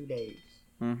here for 2 days.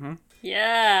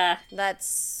 Yeah.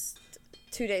 That's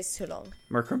 2 days too long.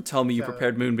 Merkram, tell me you So-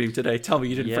 prepared Moonbeam today. Tell me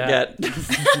you didn't Yeah.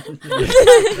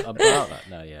 forget. About that,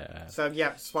 no, yeah. So,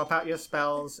 yeah, swap out your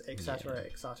spells, etc.,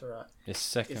 etc. It's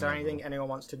second. Is there anything level. anyone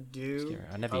wants to do Scary.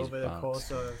 I never use over the bounce.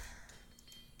 course of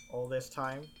all this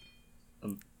time? I'd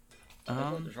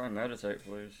like to try and meditate,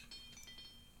 please.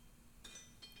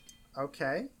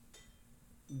 Okay.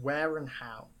 Where and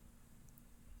how?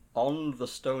 On the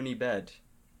stony bed,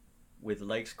 with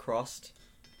legs crossed,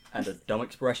 and a dumb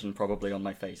expression probably on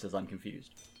my face as I'm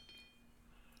confused.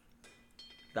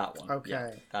 That one. Okay.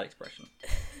 Yeah, that expression.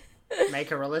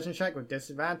 Make a religion check with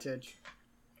disadvantage.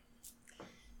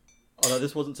 Oh no,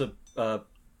 this wasn't to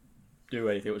do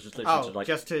anything. It was just literally Oh, to like,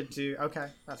 just to do. Okay,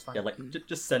 that's fine. yeah, like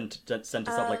just send us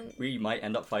up. Like we might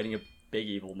end up fighting a big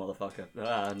evil motherfucker.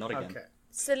 Not again. Okay.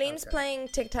 Celine's Okay. playing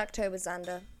tic-tac-toe with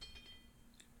Xander.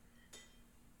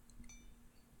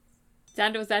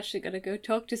 Xander was actually going to go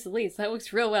talk to Celine, so that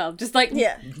works real well. Just like,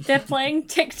 Yeah. they're playing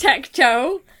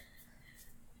tic-tac-toe.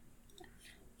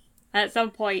 At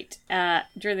some point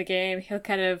during the game, he'll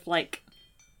kind of, like,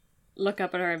 look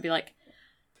up at her and be like,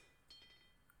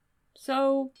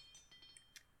 so,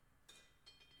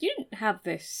 you didn't have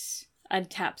this, and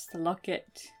taps the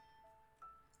locket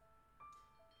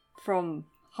from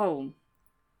home.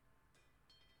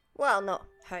 Well, not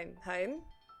home.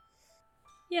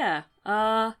 Yeah,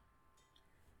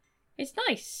 it's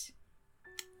nice.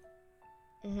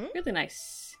 Mm-hmm. Really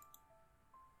nice.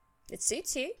 It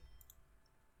suits you.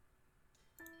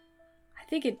 I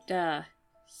think it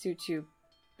suits you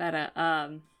better.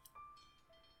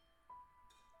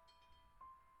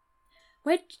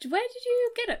 Where did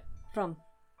you get it from?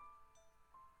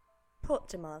 Port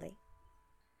Damali.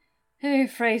 How do you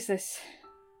phrase this?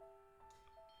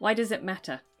 Why does it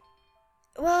matter?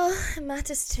 Well, it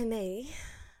matters to me.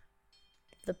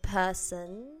 The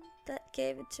person that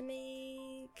gave it to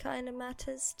me kind of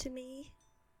matters to me.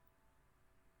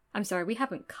 I'm sorry, we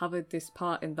haven't covered this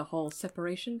part in the whole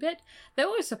separation bit. There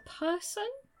was a person?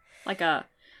 Like a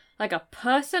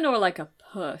person or like a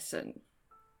person?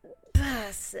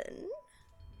 Person?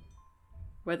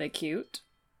 Were they cute?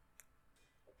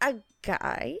 A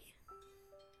guy?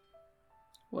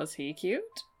 Was he cute?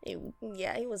 He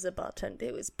was a bartender.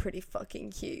 He was pretty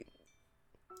fucking cute.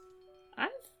 I've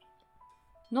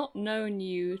not known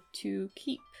you to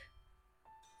keep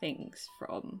things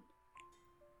from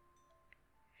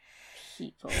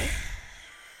people.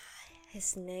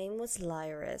 His name was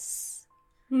Lyris.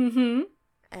 Mm-hmm.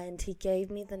 And he gave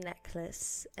me the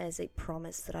necklace as a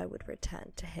promise that I would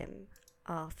return to him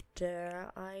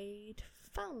after I'd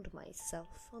found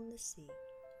myself on the sea.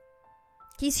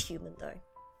 He's human, though.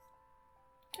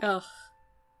 Ugh.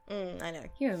 I know.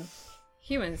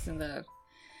 Humans in the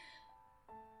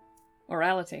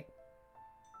mortality.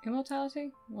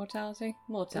 Immortality? Mortality?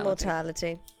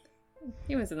 Mortality.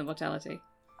 Humans in the mortality.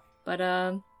 But,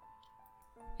 are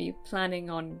you planning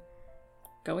on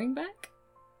going back?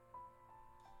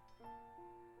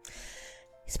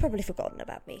 He's probably forgotten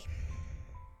about me.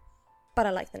 But I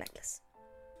like the necklace.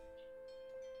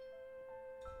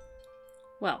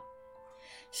 Well,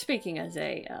 speaking as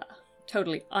a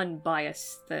totally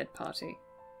unbiased third party,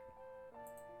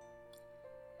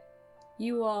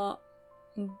 you are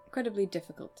incredibly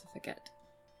difficult to forget.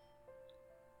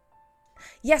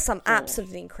 Yes, I'm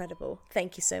absolutely incredible.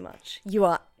 Thank you so much. You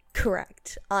are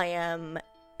correct. I am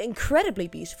incredibly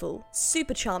beautiful,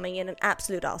 super charming, and an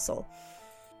absolute arsehole.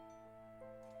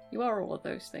 You are all of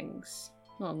those things.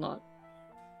 Well, not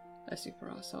a super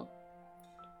arsehole.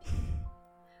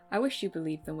 I wish you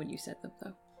believed them when you said them,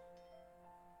 though.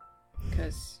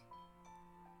 Because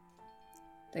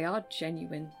they are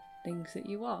genuine things that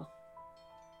you are.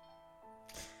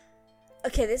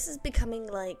 Okay, this is becoming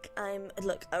like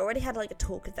Look, I already had like a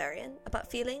talk with Varian about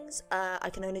feelings.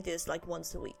 I can only do this like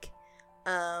once a week.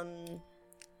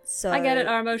 So I get it,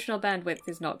 our emotional bandwidth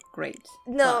is not great.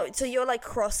 No, but so you're like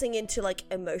crossing into like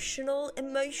emotional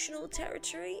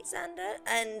territory, Xander,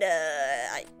 and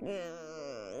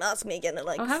ask me again in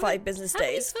like 5 business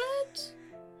days.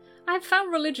 I've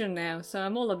found religion now, so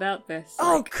I'm all about this.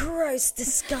 Oh, gross,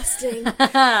 disgusting.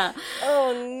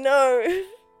 Oh no.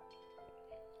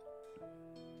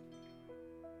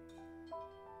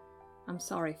 I'm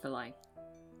sorry for lying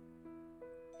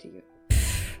to you.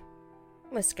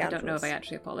 We're I scoundrels. don't know if I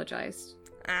actually apologized.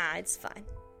 It's fine.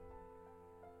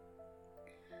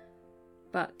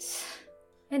 But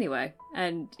anyway,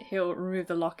 and he'll remove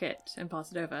the locket and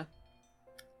pass it over.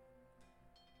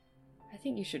 I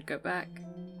think you should go back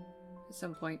at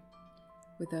some point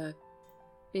with a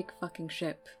big fucking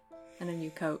ship and a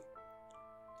new coat.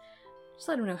 Just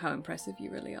let him know how impressive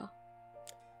you really are.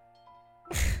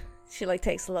 She like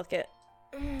takes a locket.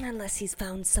 Unless he's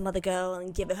found some other girl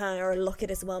and given her a locket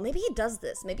as well. Maybe he does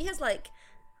this. Maybe he has like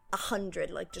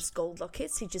 100 like just gold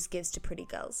lockets he just gives to pretty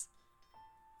girls.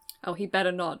 Oh, he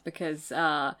better not, because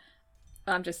I'm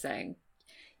just saying,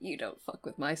 you don't fuck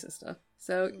with my sister.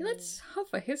 So let's hope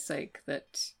for his sake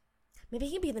that... Maybe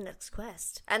he can be the next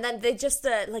quest. And then they just,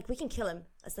 like, we can kill him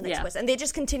as the next Yeah. quest. And they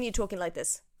just continue talking like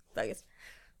this. Like,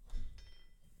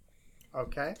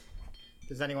 Okay.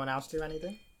 Does anyone else do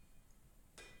anything?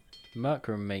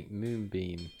 Mercury make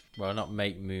Moonbeam. Well, not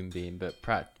make Moonbeam, but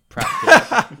practice.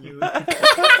 You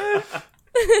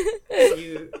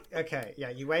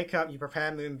wake up, you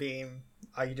prepare Moonbeam.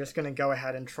 Are you just gonna go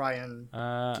ahead and try and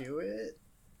do it?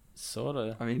 Sort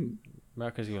of. I mean,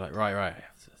 Mercury's gonna be like, right.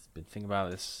 I've been thinking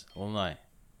about this all night.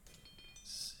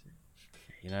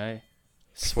 You know?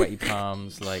 Sweaty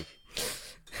palms, like...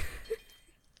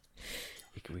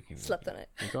 We can slept on it.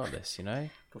 We got this, you know?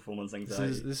 Performance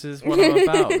anxiety. This is what I'm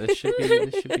about. This should be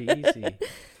easy.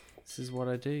 This is what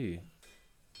I do.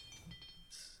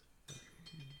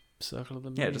 Circle of the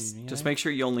moon. yeah, just make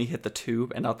sure you only hit the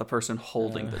tube and not the person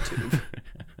holding the tube.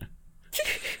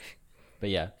 But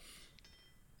yeah.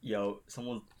 Yo,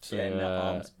 someone's So, getting their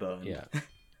arms burned. Yeah.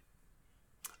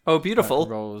 Oh, beautiful.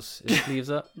 Rolls his sleeves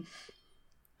up.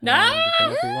 No!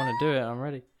 And if we want to do it, I'm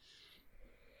ready.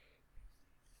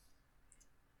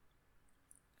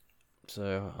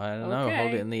 So, I don't know, hold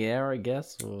Okay. it in the air, I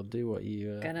guess, or do what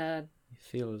you Gonna...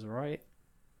 feel is right.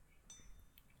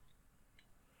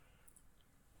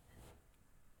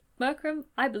 Merkram,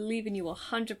 I believe in you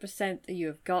 100% that you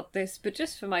have got this, but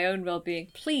just for my own well-being,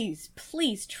 please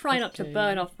try not to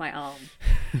burn off my arm.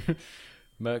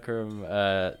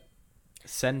 Merkram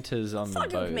centers on the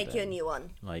Thought bow. it would make you a then, new one.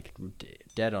 like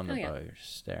dead on the yeah. bow,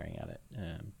 staring at it.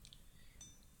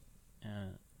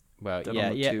 Well, Dead yeah,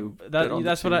 on the yeah. tube. That, Dead on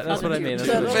that's the what I. tube. That's what I mean. That's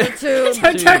Turn what on I the tube.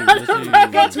 Don't turn on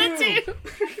mean. the tube!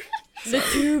 The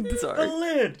tube. The Sorry.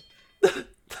 lid!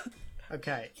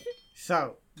 Okay,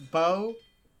 so bow,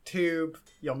 tube,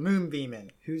 you're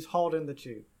moonbeaming. Who's holding the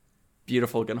tube?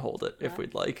 Beautiful can hold it if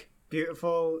we'd like.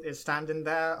 Beautiful is standing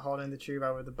there holding the tube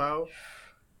over the bow.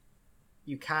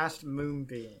 You cast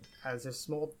Moonbeam as a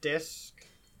small disc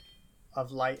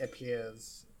of light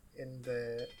appears in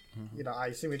the. You know, I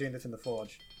assume you're doing this in the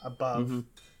forge. Above.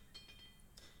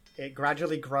 It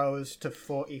gradually grows to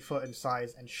 40 foot in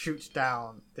size and shoots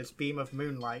down this beam of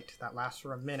moonlight that lasts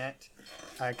for a minute.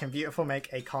 Can Beautiful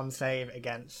make a con save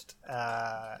against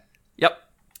Yep.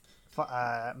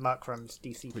 Merkram's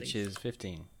DC, Which please? is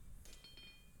 15.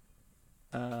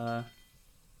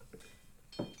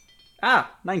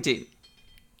 19.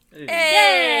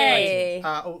 Hey!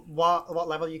 What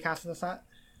level are you casting this at?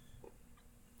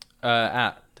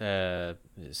 At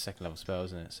second level spell,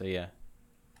 isn't it? So yeah.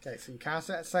 Okay, so you cast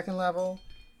it at second level.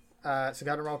 So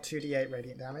go to roll 2d8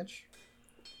 radiant damage.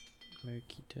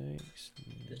 Okey dokes.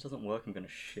 If this doesn't work, I'm gonna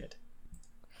shit.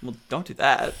 Well, don't do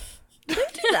that.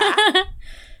 Don't do that.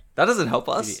 That doesn't help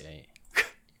us. 2d8.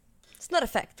 It's not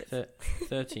effective.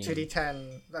 13.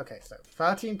 2d10. Okay, so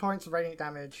 13 points of radiant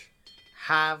damage,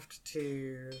 halved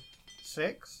to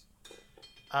 6.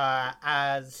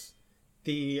 As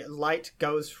the light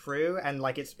goes through, and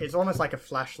like it's almost like a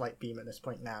flashlight beam at this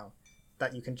point now,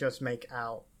 that you can just make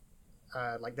out.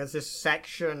 Like there's this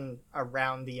section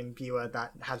around the imbuer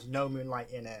that has no moonlight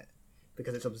in it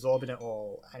because it's absorbing it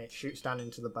all, and it shoots down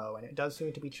into the bow, and it does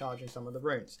seem to be charging some of the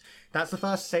runes. That's the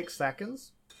first 6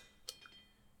 seconds.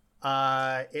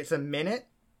 It's a minute,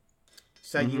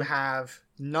 so you have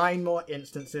 9 more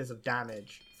instances of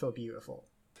damage for Beautiful.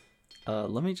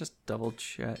 Let me just double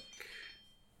check.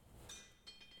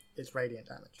 It's radiant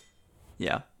damage.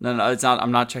 Yeah. No, it's not.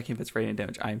 I'm not checking if it's radiant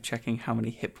damage. I'm checking how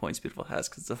many hit points Beautiful has,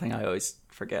 because it's the thing I always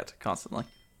forget constantly.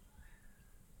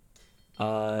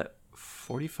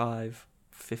 45,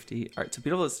 50. All right, so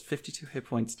Beautiful has 52 hit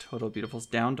points total. Beautiful's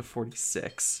down to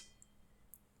 46.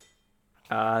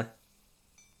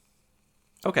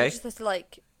 Okay. Just this,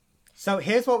 like, So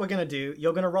here's what we're gonna do.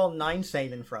 You're gonna roll 9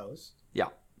 saving throws, Yeah.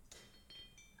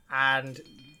 and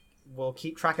we'll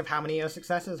keep track of how many are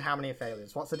successes, how many are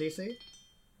failures. What's the DC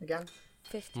again?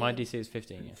 15. My DC is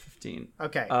 15, yeah. 15.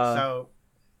 Okay, Uh, so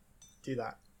do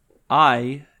that.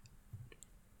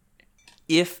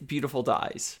 If Beautiful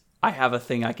dies, I have a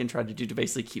thing I can try to do to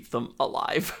basically keep them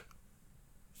alive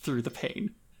through the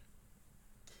pain.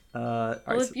 All right,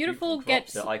 Well, if so Beautiful Drops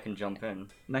gets... that I can jump in.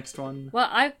 next one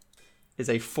Well, is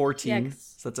a 14, Yeah,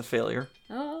 'cause- so that's a failure.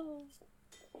 Oh.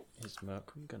 Is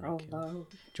Merkram gonna Oh, kill? no.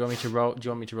 Do you want me to roll? Do you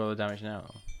want me to roll the damage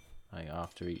now? Like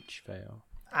after each fail?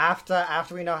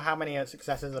 After we know how many are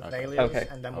successes or Okay. failures, Okay.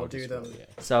 and then I'll we'll do just them. roll, yeah.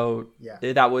 So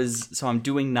Yeah. so I'm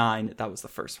doing 9. That was the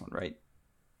first one, right?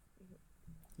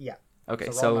 Yeah.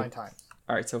 Okay, So roll 9 so times.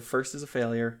 all right, so first is a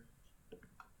failure.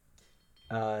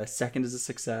 Second is a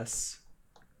success.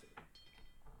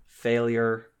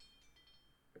 Failure.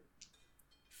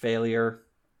 Failure.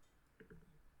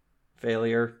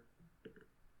 Failure.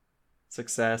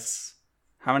 Success.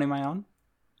 How many am I on?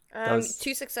 was-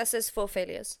 2 successes, 4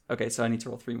 failures. Okay, so I need to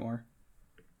roll 3 more.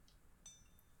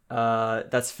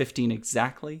 That's 15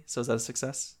 exactly. So is that a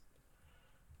success?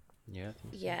 Yeah, I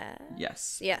think so. Yeah.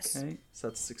 Yes. Yes. Okay, so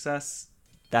that's a success.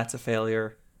 That's a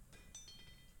failure.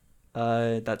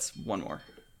 That's 1 more.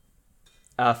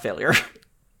 Failure.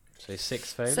 So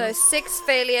 6 failures. So 6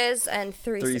 failures and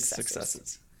 3 3 successes.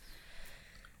 successes.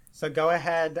 So go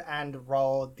ahead and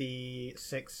roll the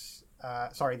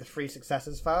 3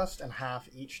 successes first, and half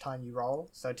each time you roll.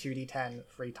 So 2d10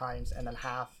 3 times, and then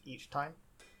half each time.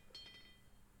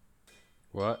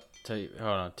 What? Hold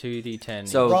on. 2d10.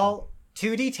 So- Roll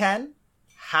 2d10,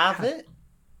 have it,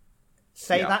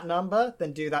 say Yeah. that number,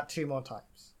 then do that 2 more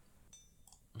times.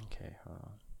 Okay, hold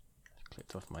on. I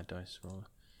clicked off my dice roller.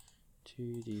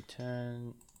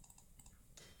 2d10,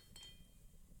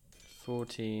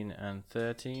 14 and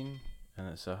 13, and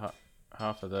it's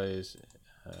half of those.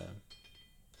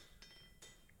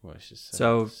 Well, it's just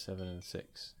So- 7 and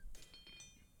 6.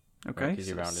 Okay. Because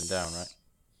you're rounding down, right?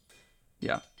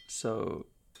 Yeah. So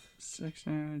 6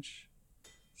 damage,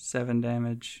 7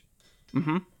 damage.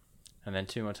 Mm-hmm. And then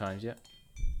 2 more times, yeah.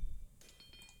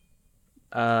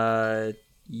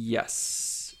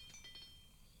 Yes.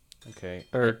 Okay.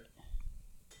 Or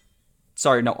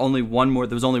Sorry, no, only one more.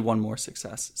 There was only one more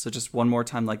success. So just one more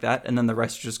time like that, and then the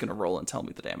rest you're just gonna roll and tell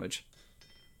me the damage.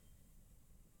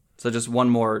 So just one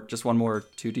more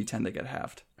 2d10 that get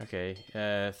halved. Okay,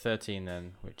 13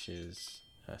 then, which is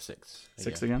 6.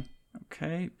 6 again.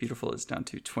 Okay, beautiful is down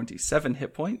to 27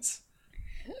 hit points.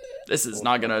 This is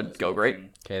not gonna go great.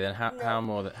 Okay, then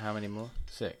how many more?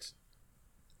 6.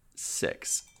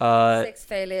 6. 6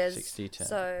 failures. 6d10.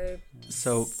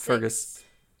 So six. Fergus,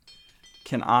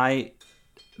 can I?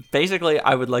 Basically,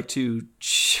 I would like to.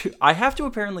 I have to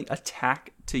apparently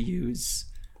attack to use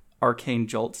arcane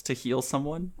jolt to heal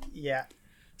someone. Yeah,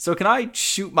 So can I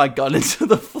shoot my gun into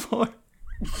the floor?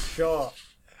 sure.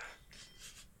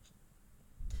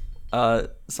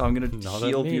 So I'm gonna Not at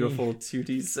heal me. beautiful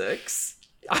 2d6.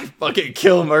 I fucking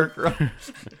kill Murkrow.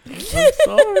 I'm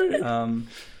sorry.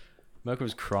 Okay,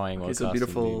 was crying while so casting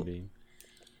beautiful- Moonbeam.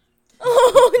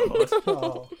 Oh, no.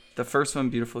 Oh, The first one,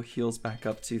 beautiful, heals back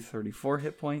up to 34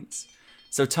 hit points.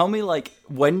 So tell me, like,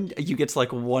 when you get to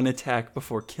like one attack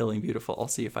before killing beautiful, I'll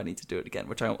see if I need to do it again,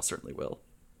 which I almost certainly will.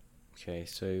 Okay,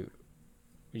 so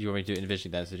you want me to do it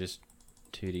individually then? So just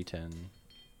 2d10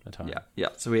 a time. Yeah.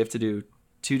 So we have to do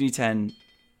 2d10,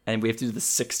 and we have to do this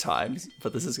 6 times.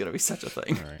 But this is gonna be such a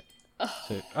thing. All right.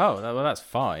 So, well, that's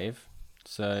 5.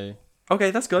 So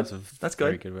Okay, that's good. that's good.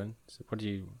 Very good one. So what do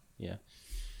you? Yeah.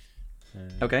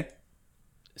 Okay.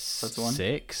 That's 1.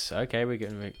 6. Okay, we're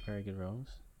getting very good rolls.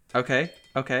 Okay.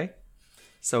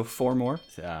 So 4 more.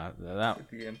 So, that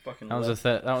Fucking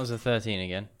was a 13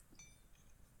 again.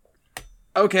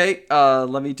 Okay.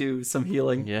 Let me do some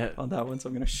healing. Yeah. On that one. So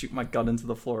I'm gonna shoot my gun into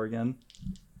the floor again.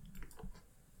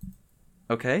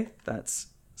 Okay, that's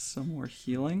some more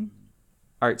healing.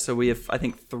 All right, so we have, I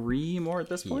think, 3 more at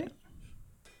this point.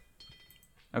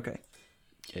 Okay,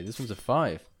 Okay, this one's a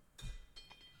 5.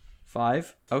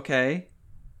 5. Okay.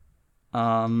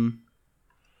 I'm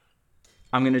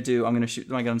gonna shoot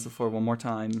my gun into the floor one more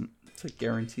time to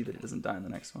guarantee that it doesn't die in the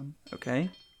next one. Okay.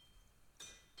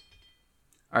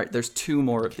 All right, there's 2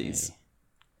 more of these,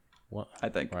 What? I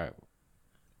think. Right.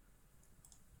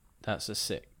 That's a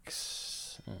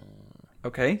 6.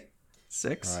 Okay,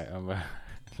 6. All right.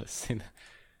 Let's see.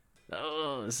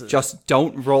 Oh, this is... Just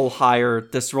don't roll higher.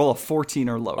 Just roll a 14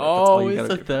 or lower. That's all you it's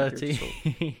gotta a do for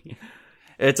your 30.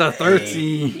 It's a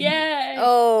 13. Yay!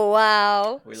 Oh,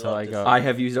 wow. So I got. I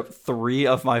have used up 3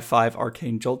 of my 5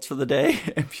 arcane jolts for the day,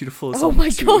 and beautiful is Oh on my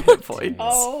 2 God. hit points.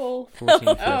 Oh, 14,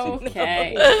 13,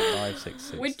 okay. 5, 6,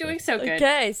 6. We're doing so good.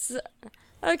 Okay, so...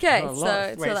 Okay, Oh, a so...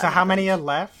 lot. wait. that- So how many are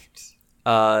left?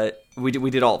 We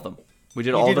did all of them. We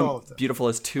did You all did of them. all of them. Beautiful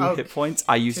has 2 Oh, hit points.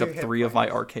 I used 2 up hit 3 of my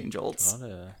points. arcane jolts.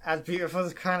 As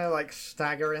Beautiful's kind of like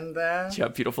staggering there, Yeah,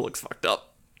 beautiful looks fucked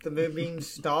up. the moonbeam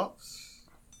stops,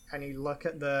 and you look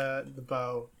at the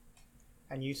bow,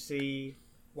 and you see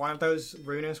one of those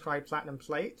Runa's Cry platinum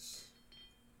plates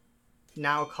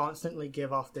now constantly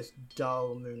give off this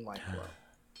dull moonlight glow.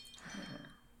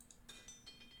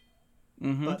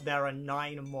 Mm-hmm. But there are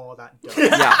 9 more that don't.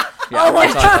 Yeah. Oh my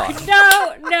god.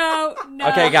 No.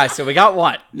 Okay, guys. So we got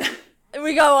 1.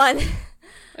 We got one.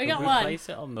 We got we one. place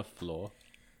it on the floor?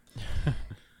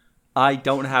 I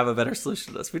don't have a better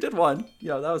solution to this. We did 1.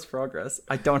 Yeah, that was progress.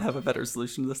 I don't have a better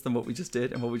solution to this than what we just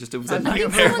did, and what we just did was a And think nightmare.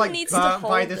 Beautiful's someone like needs to burnt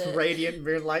by hold this it. radiant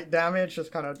moonlight damage,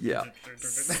 just kind of. Yeah.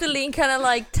 Celine kind of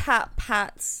like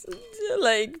pats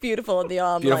like Beautiful on the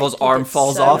arm. Beautiful's like, you arm did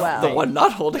falls so off. well. The one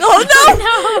not holding.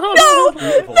 Oh no!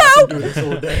 Beautiful. I can do this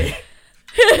all day.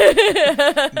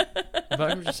 If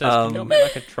I just says, can you not make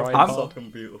like a tripod? Fucking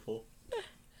beautiful.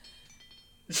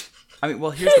 I mean,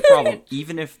 well, here's the problem.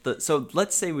 Even if so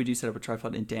let's say we do set up a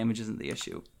tripod and damage isn't the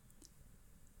issue.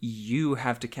 You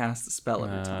have to cast the spell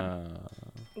every time.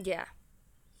 Yeah,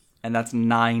 And that's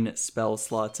 9 spell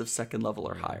slots of 2nd level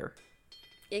or higher.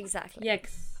 exactly. Yeah,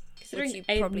 considering you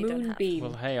a probably don't have. moonbeam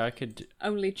Well, hey, I could.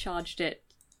 only charged it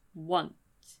once.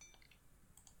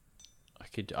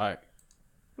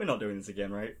 We're not doing this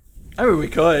again, right? I mean, we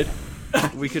could.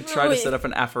 We could try to Wait. set up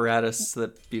an apparatus so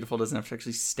that Beautiful doesn't have to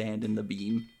actually stand in the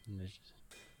beam.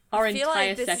 Our I feel entire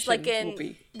like this session is like will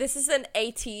be. this is an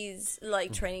 80s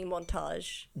like training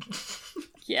montage.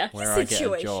 Yeah. Where I get a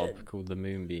Situation. job called the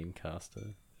Moonbeam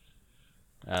Caster.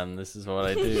 And this is what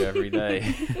I do every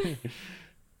day.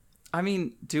 I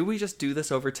mean, do we just do this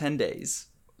over 10 days?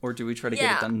 Or do we try to get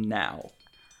Yeah. it done now?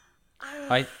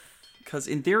 I Because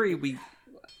in theory,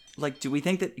 do we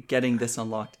think that getting this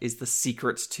unlocked is the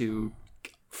secret to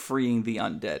freeing the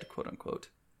undead, quote unquote?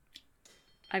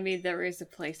 I mean, there is a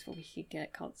place where we can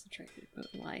get concentrated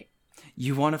moonlight.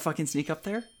 You want to fucking sneak up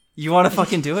there? You want to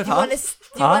fucking do it, You huh? want to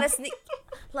Huh? sneak?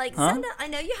 Like, Huh? Xander, I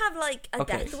know you have like a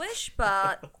Okay. death wish,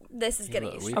 but this is getting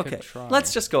look, you. we shot. could Okay, try.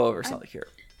 let's just go over something here.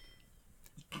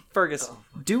 Fergus,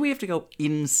 do we have to go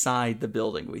inside the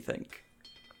building, we think,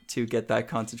 to get that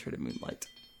concentrated moonlight?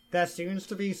 There seems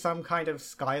to be some kind of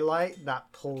skylight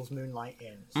that pulls moonlight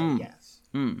in, so yes.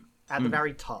 At the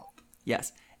very top.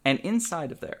 Yes. And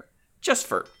inside of there, just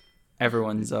for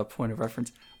everyone's point of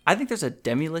reference, I think there's a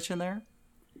demi-lich in there.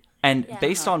 And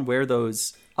based on where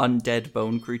those undead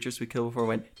bone creatures we killed before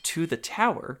went to the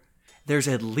tower, there's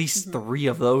at least 3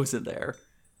 of those in there.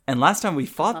 And last time we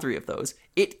fought 3 of those,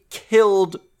 it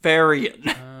killed Varian.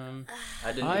 I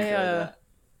didn't enjoy that.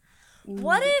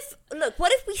 What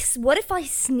if I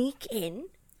sneak in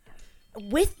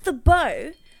with the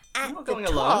bow at not the going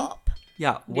top? alone.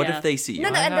 Yeah, what Yeah. if they see you? No,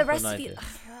 I and the have rest an of you. idea.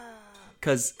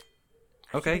 Because,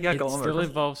 okay, yeah, go It on. still Merkel.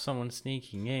 involves someone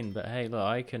sneaking in, but hey, look,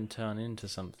 I can turn into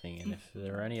something, and if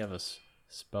there are any other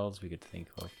spells we could think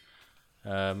of,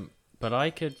 but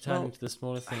I could turn into the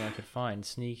smallest thing I could find,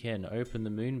 sneak in, open the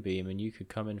moonbeam, and you could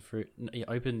come in through.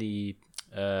 Open the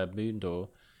moon door,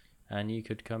 and you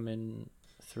could come in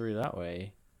through that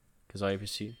way, because I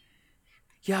presume.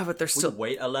 Yeah, but there's We still...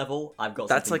 wait a level. I've got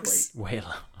That's something like... great.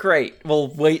 Wait, Great. Well,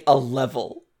 wait a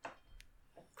level.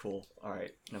 Cool. All right.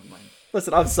 Never mind.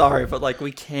 Listen, I'm sorry, but, like,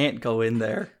 we can't go in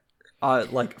there.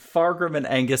 Like, Fargrim and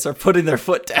Angus are putting their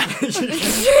foot down. This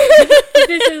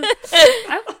is.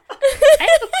 I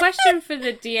have a question for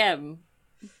the DM.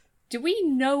 Do we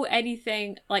know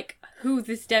anything, like, who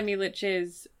this demi-lich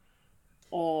is,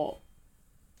 or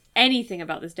anything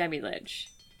about this demi-lich?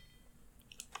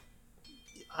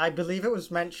 I believe it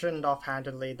was mentioned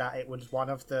offhandedly that it was one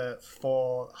of the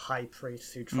 4 high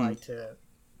priests who tried to,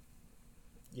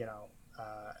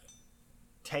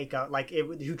 take out,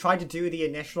 who tried to do the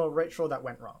initial ritual that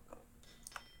went wrong.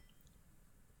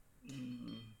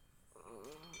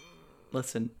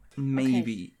 Listen,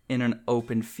 maybe in an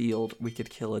open field we could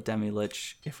kill a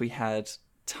demi-lich if we had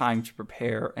time to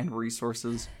prepare and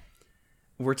resources.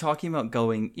 We're talking about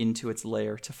going into its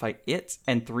lair to fight it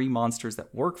and 3 monsters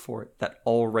that work for it that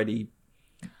already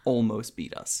almost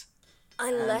beat us.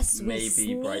 Unless we Maybe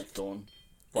sneak Brightthorn.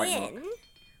 Brightmark. in.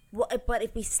 But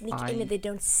if we sneak I- in and they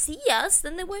don't see us,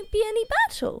 then there won't be any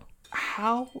battle.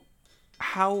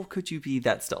 How could you be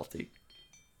that stealthy?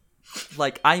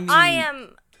 Like, I mean, I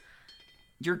am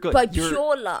you're good. by you're,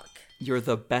 pure luck. you're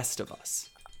the best of us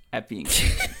at being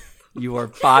sneaky. You are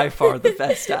by far the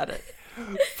best at it.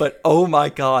 But oh my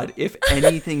god, if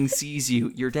anything sees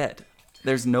you, you're dead.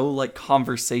 There's no like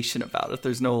conversation about it.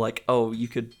 There's no like, oh, you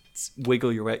could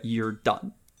wiggle your way. You're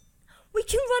done. We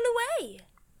can run away.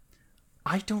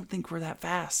 I don't think we're that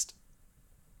fast.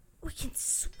 We can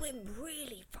swim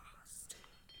really fast.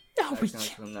 No, I we can't can't.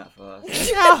 swim that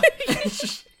fast. Yeah.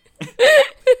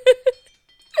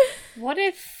 What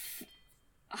if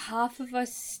half of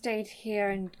us stayed here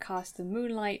and cast the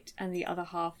moonlight, and the other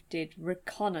half did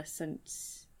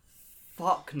reconnaissance?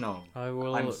 Fuck no. I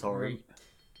will. I'm sorry.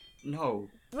 No.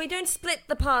 We don't split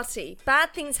the party.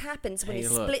 Bad things happen when Hey, you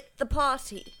look. split the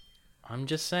party. I'm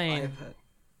just I saying. have heard.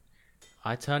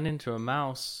 I turned into a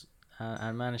mouse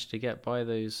and managed to get by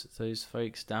those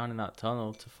folks down in that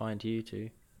tunnel to find you two.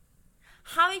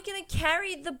 How are you gonna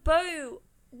carry the bow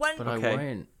when But Okay. I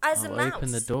won't. As a I'll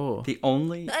open the mouse. door. The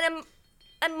only...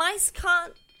 a mice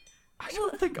can't? I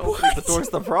don't think What? opening the door's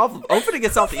the problem. Opening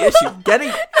it's not the issue.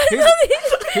 Getting...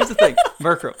 Here's the thing.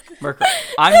 Merkro,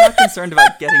 I'm not concerned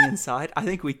about getting inside. I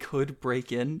think we could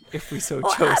break in if we so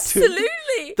chose to.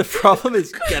 Absolutely. The problem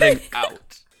is getting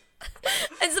out.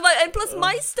 And plus,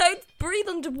 mice don't breathe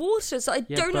underwater, so I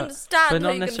Yeah, don't but understand not how you're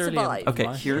gonna necessarily survive. Okay,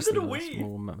 mice, here's but the- a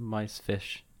small mice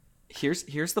fish.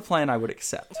 Here's the plan I would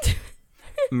accept.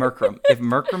 Merkram. If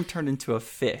Merkram turned into a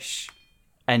fish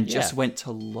and just Yeah. went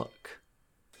to look,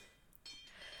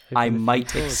 Open I a few might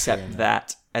doors here accept and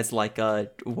that as like a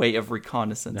way of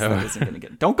reconnaissance No. that isn't going to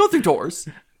get... Don't go through doors.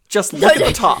 Just look at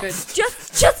the top. Just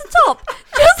the top,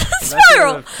 just the there.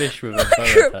 Imagine a spiral. fish with a bow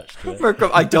attached to it.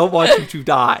 Merkram, I don't want you to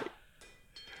die.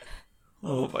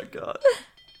 Oh my god.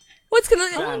 What's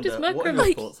gonna? long does Xander, what are Merkram your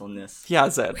like- thoughts on this? Yeah,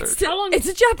 Xander. How long- It's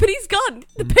a Japanese gun.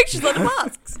 The pictures on the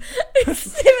masks.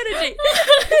 It's divinity.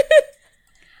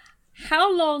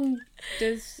 How long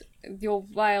does your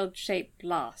wild shape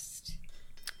last?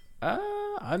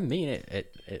 I mean,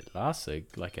 it lasts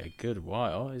like a good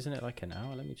while, isn't it? Like an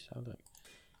hour. Let me just have a look.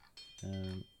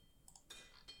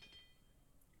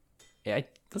 Yeah,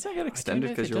 Does that get know extended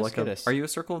if because it you're does like get a... Are you a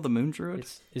Circle of the Moon druid?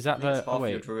 is that I think it's the? half Oh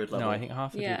your wait, druid no, level. I think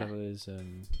half of Yeah. the level is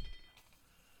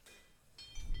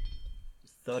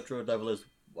Third druid level is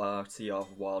CR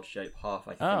of wild shape. Half,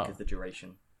 I think, Oh. is the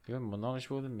duration. You're more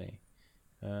knowledgeable than me.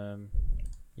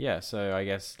 Yeah, so I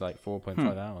guess like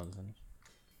 4.5 hours.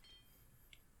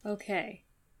 Okay.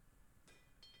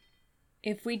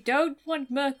 if we don't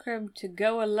want Merkram to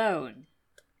go alone,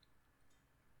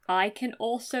 I can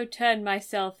also turn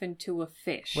myself into a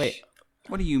fish. Wait,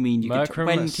 what do you mean? You Merkram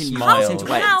when can you? smiles. Since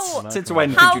when? How- Since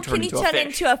when How could you turn can you into a turn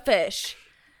fish? into a fish?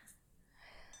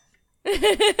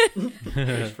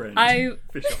 Fish friend. I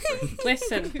Fish up friend.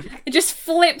 listen. It just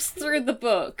flips through the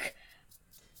book.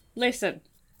 Listen,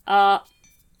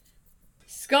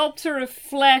 sculptor of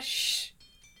flesh,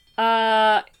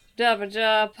 polymorph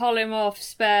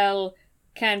spell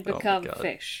can become God.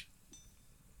 fish.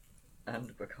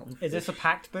 And become Is this a fish.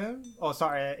 pact boon? Oh,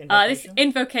 sorry, This invocation?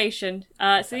 invocation.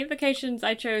 So the invocations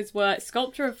I chose were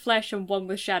sculptor of flesh and one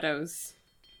with shadows.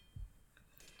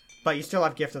 But you still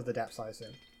have Gift of the Depths, I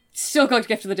assume. Still got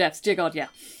Gift of the Depths, dear God, yeah.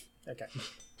 Okay.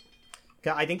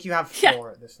 Okay, I think you have Yeah.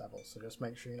 4 at this level, so just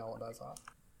make sure you know what those are.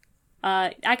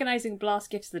 Agonizing Blast,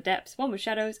 Gifts of the Depths, one with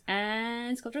shadows,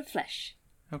 and sculptor of flesh.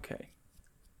 Okay.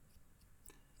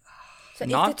 So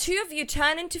Not- if the two of you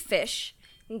turn into fish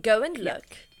and go and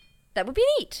look, that would be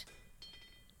neat.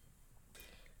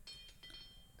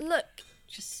 Look,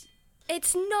 Just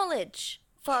it's knowledge,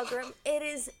 Fargrim. It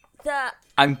is the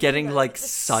I'm getting like the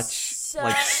such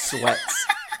like so- sweats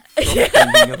from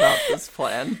thinking about this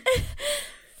plan.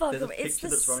 There's a Fargrim. It's picture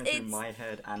the that's running through it's my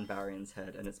head and Barion's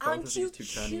head, and it's both Aren't of you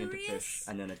these two turning into curious? fish,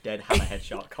 and then a dead hammerhead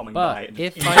shark coming by. But And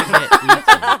if I get eaten,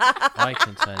 I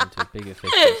can turn into a bigger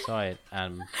fish inside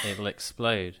and it'll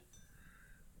explode.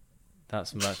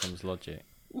 That's Merkram's logic.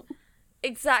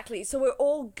 exactly. So we're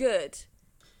all good.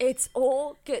 It's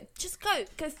all good. Just go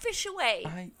fish away,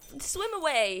 swim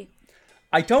away.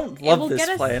 I don't will love this get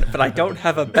us- plan, but I don't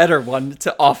have a better one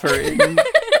to offer. In...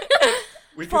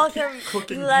 we could Fargrim, keep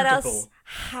cooking let beautiful. us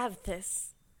have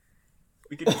this.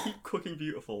 We could keep cooking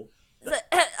beautiful. So,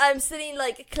 I'm sitting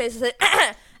like close to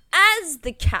as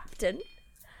the captain.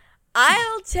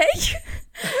 I'll take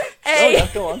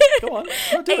Go on. No,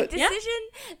 do a it. decision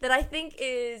that I think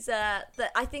is that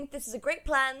I think this is a great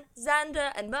plan.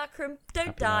 Xander and Merkram don't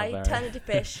Happy die, now, turn Barry. into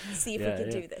fish. See if Yeah, we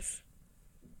can yeah. do this.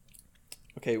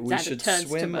 Okay, we Xander should turns to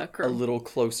swim a Merkram. little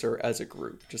closer as a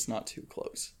group, just not too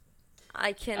close.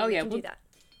 I can. Oh, we yeah, can do we'll-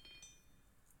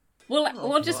 that.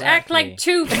 we'll just exactly. act like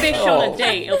 2 fish on Oh. a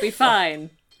date. It'll be fine.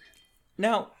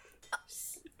 Now,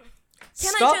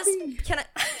 Can stop I being- just? Can I?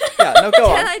 Yeah, no, go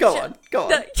Can I on, go ju- on, go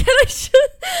No, on. can I just?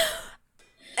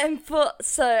 And for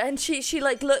so, and she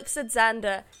like looks at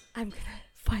Xander. I'm gonna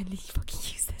finally fucking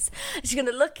use this. She's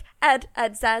gonna look at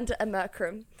Xander and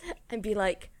Merkram and be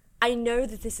like, I know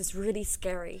that this is really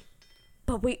scary,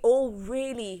 but we all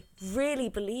really, really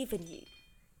believe in you.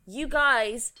 You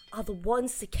guys are the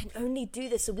ones that can only do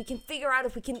this, so we can figure out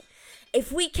if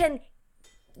we can,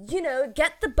 you know,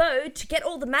 get the bow to get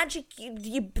all the magic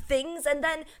things and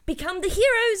then become the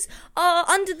heroes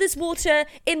under this water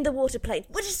in the water plane,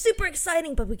 which is super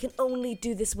exciting, but we can only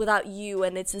do this without you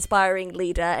and its inspiring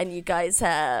leader, and you guys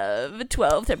have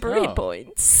 12 temporary Oh.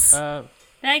 points.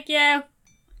 Thank you.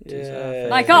 Yeah.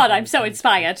 My God, I'm so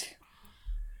inspired.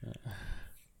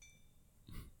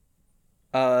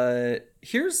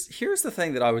 Here's the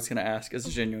thing that I was going to ask as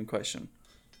a genuine question.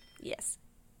 Yes.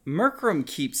 Merkram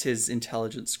keeps his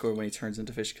intelligence score when he turns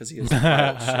into fish because he is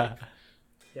pilot shape.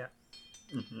 Yeah.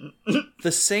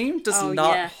 The same does Oh,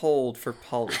 not yeah. hold for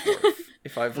polymorph,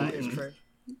 if I That is believe. true.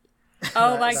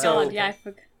 Oh my So- God, yeah. I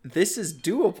forgot. This is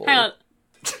doable, Hang on.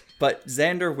 but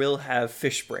Xander will have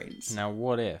fish brains Now,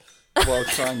 what if? while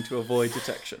trying to avoid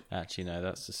detection. Actually, no,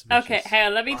 that's suspicious. Okay, hang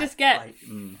on. Let me just get I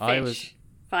fish. was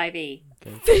 5e.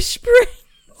 Fish brain.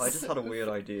 I just had a weird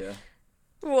idea.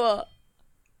 What?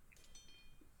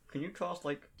 Can you cast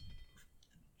like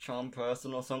Charm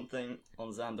Person or something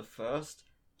on Xander first,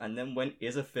 and then when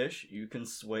is a fish, you can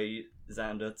sway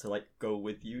Xander to like go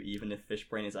with you, even if Fish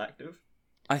Brain is active.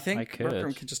 I think I could.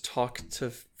 Merkram can just talk to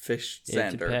fish It,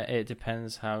 Xander. it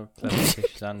depends how clever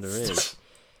Fish Xander is.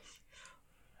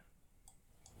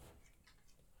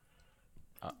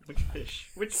 Which fish?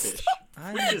 Which fish?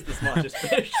 I- Which is the smartest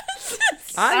fish?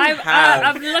 I I'm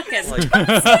have looking. like,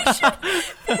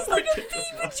 It's like a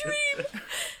fever dream.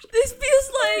 This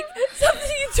feels like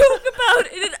something you talk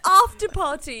about in an after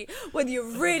party when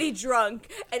you're really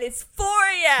drunk and it's 4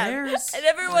 a.m. There's- and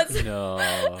everyone's No.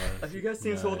 Have you guys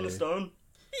seen Sword in the Stone?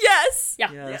 yes.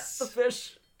 Yeah. yes. The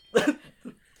fish.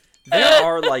 There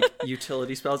are like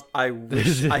utility spells. I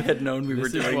wish I had known we were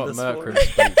This is doing what this Merkram for.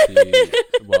 spoke to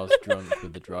whilst drunk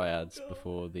with the Dryads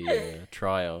before the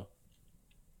trial.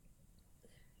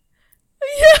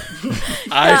 Yeah.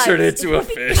 I Guys, turned into a if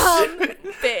we fish. become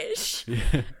fish.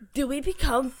 Do we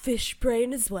become fish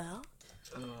brain as well?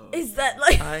 Is that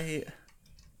like? I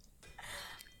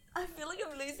I feel like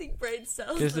I'm losing brain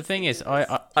cells. Because the thing is,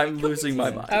 I'm losing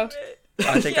my mind. Oh.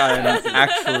 I think I am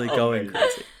actually going Amazing.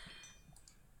 crazy.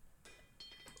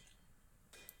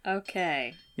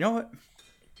 Okay. You know what?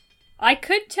 I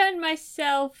could turn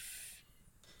myself.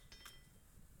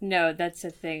 No, that's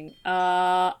a thing.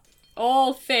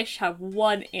 All fish have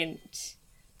 1 int.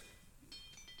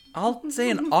 I'll say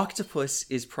an octopus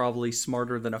is probably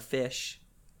smarter than a fish.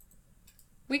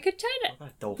 We could turn it. What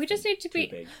about dolphin? We just need to Too be.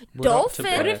 big. We're up to Dolphin?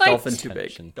 bear What if I- Dolphin too big.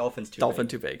 attention. Dolphin's too Dolphin big.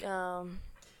 too big.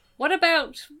 What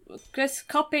about just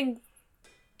copying?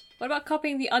 What about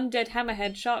copying the undead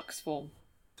hammerhead shark's form?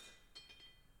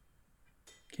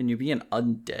 Can you be an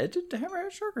undead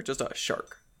hammerhead shark or just a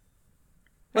shark?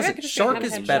 Maybe I Listen, could just be a shark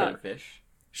is hammerhead better. shark. Fish.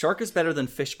 Shark is better than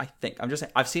fish, I think. I'm just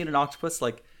saying. I've seen an octopus,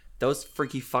 like, those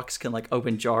freaky fucks can, like,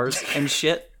 open jars and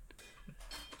shit.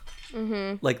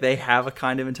 Mm-hmm. Like, they have a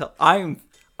kind of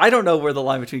I don't know where the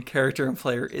line between character and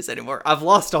player is anymore. I've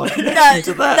lost all connection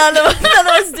to that. None of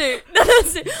us do. None of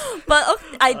us do. But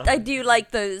okay, I do like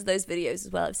those videos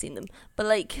as well. I've seen them. But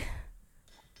like,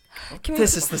 can we,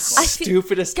 This is the I feel-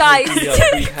 stupidest guys, idea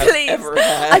we have please. ever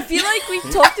had. I feel like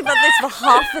we've talked about this for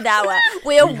half an hour.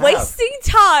 We are We have. wasting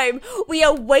time. We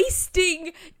are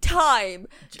wasting time.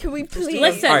 Can we Just to please? go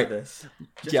Listen. through Alright. this.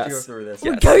 Just Yes. to go through this.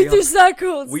 We're Yes. going through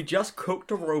circles. We just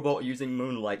cooked a robot using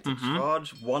moonlight to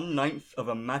charge 1/9 of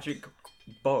a magic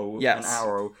bow Yes. and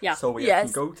arrow, Yeah. so we Yes.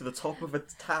 can go to the top of a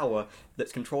tower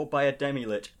that's controlled by a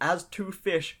demi-lich as 2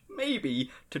 fish, maybe,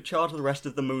 to charge the rest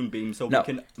of the moonbeam, so No. we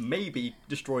can maybe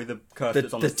destroy the curse The,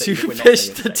 that's on the the two stick. We're not fish,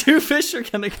 saying the it's two fish are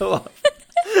gonna go up.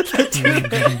 The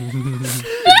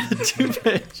two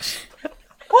fish.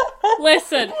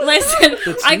 Listen.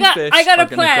 The two I got fish a are gonna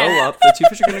plan. go up. The two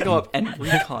fish are gonna go up and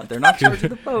recon. They're not charging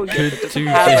the bow yet. Could They're just two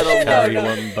having fish a carry load.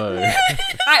 one bow?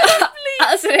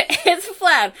 Listen, it's a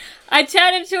plan. I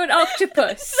turn into an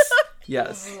octopus.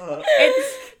 Yes.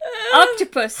 It's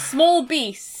octopus, small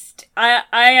beast. I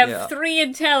have Yeah. 3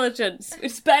 intelligence.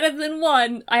 It's better than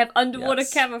 1. I have underwater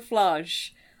Yes. camouflage,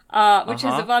 which has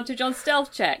Uh-huh. advantage on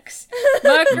stealth checks.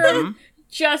 Mercury,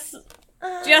 just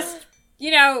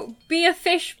be a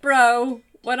fish, bro.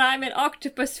 When I'm in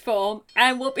octopus form,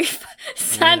 and we'll be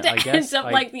Santa I guess ends up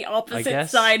I- like the I opposite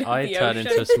guess side of I the turn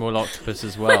ocean. into a small octopus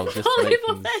as well, With just to make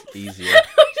volleyball things nets. easier.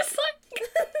 I'm just like,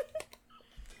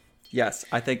 Yes,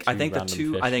 I think the random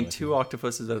two fish I think looking. 2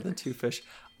 octopuses are the 2 fish.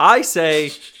 I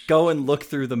say go and look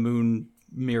through the moon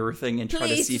mirror thing and try to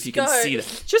Please, see if you can go. see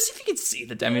it. Just if you can see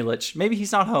the demi-lich. Maybe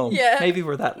he's not home. Yeah. Maybe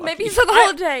we're that lucky. Maybe it's on the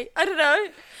holiday. I don't know.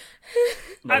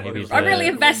 Maybe I'm really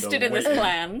the- invested in this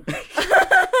plan.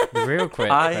 The real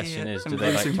question is, do am they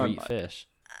like losing to my eat mind. fish?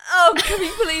 Oh, can we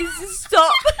please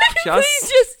stop? Just- Please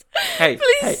just. Hey,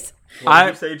 Please. What did I-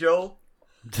 you say, Joel?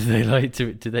 Do they like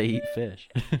to? Do they eat fish?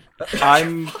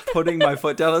 I'm putting my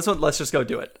foot down on this one. Let's just go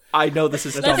do it. I know this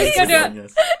is Let's dumb. just go do it.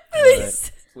 Yes.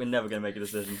 Please. We're never gonna make a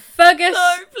decision. Fergus, No,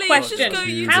 please, question. just go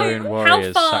Two you How- lone how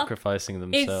warriors far sacrificing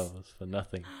themselves for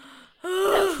nothing.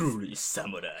 Truly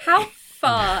samurai. How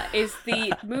far is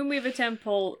the Moonweaver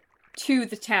Temple to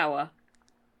the tower?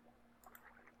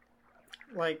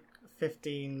 Like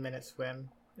 15-minute swim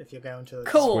if you're going to the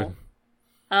Cool. Swim.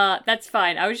 That's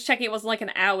fine. I was just checking it wasn't like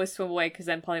an hour swim away because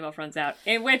then polymorph runs out.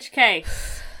 In which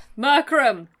case,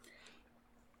 Merkram,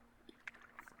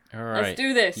 All right. let's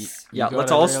do this. Yeah, You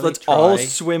let's gotta all really let's all try.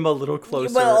 swim a little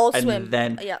closer. We'll all and swim.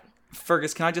 then Yeah.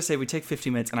 Fergus, can I just say we take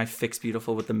 15 minutes and I fix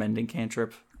beautiful with the mending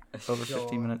cantrip over Sure.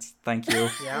 15 minutes. Thank you.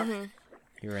 Yeah.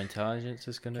 Your intelligence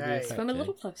is going to be Okay. affected. Swim a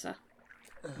little closer.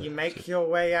 You make your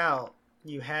way out.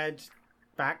 You head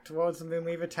back towards the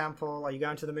Moonweaver Temple. Are you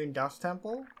going to the Moon Dust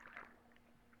Temple?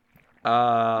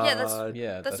 Yeah, that's-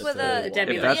 Yeah, That's that's where the The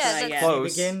Demi if that's yeah, that's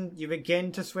close. You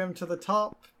begin to swim to the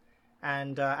top,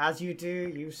 and as you do,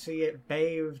 you see it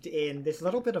bathed in this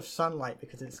little bit of sunlight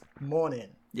because it's morning.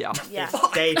 Yeah. Yeah. It's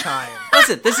daytime.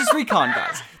 Listen, this is recon,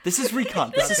 guys. This is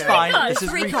recon. This is Okay. fine. This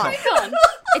is Recon. recon. Come on.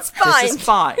 It's fine. This is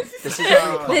fine. This is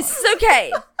recon. This is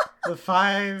okay. The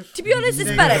 5. To be honest,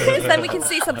 it's better because then we can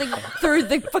see something through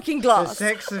the fucking The glass.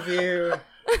 6 of you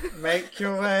make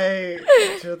your way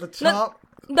to the top.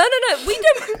 No, we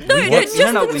don't. No, What? it's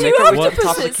just no, the we two make our way to the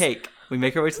top of the octopuses. cake. We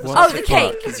make our way to the What? top Oh, of the the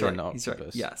cake. He's You're right. an He's right.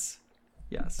 octopus. Yes.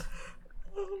 Yes.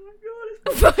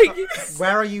 Fuck.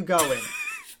 Where are you going?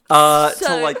 To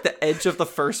So- like the edge of the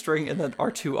first ring, and then our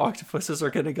 2 octopuses are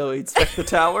gonna go inspect the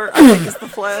tower. I think is the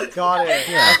plan. Got it.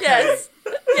 Yes.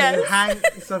 You Yes. hang.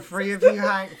 So 3 of you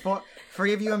hang.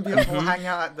 3 of you and Beautiful hang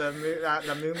out at the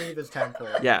Moonweaver's Temple.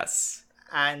 Yes.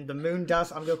 And the Moon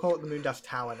Dust. I'm gonna call it the Moon Dust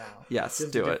Tower now. Yes,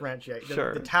 Just do to it. differentiate.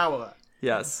 Sure. The tower.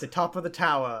 Yes. The top of the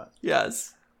tower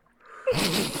Yes.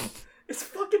 It's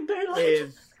fucking daylight.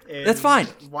 is That's fine.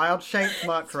 Wild shaped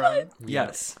Murkrum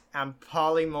Yes. and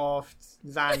polymorphed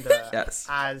Xander, Yes.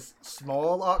 as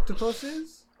small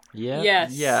octopuses? Yeah.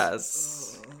 Yes.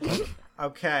 Yes.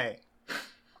 Okay.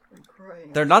 I'm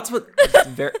crying. They're not supposed.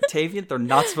 Tavian, they're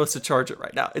not supposed to charge it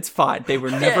right now. It's fine. They were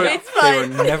never. it's They were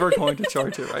fine. never going to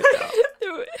charge it right now.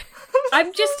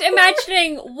 I'm just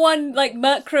imagining one, like,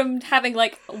 Murkrum having,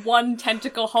 like, one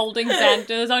tentacle holding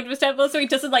Xander's octopus temple so he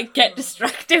doesn't, like, get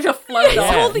distracted or float Yeah,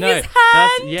 off. holding his that's,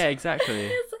 hand. yeah, exactly.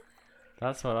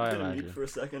 That's what I I didn't imagine. for a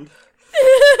second.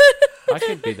 I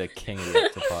could be the king of the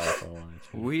octopi if I wanted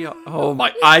to. We are. Oh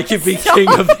my! I could be king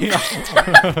of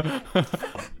the.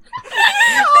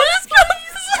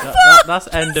 That's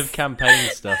end of campaign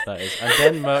stuff, that is. And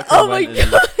then Mercury Oh my went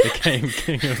and became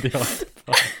king of the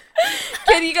octopi.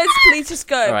 Can you guys please just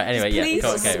go? Alright, anyway, yeah, please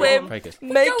go, okay, swim. focus.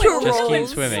 Make Go your on. Just rolls. keep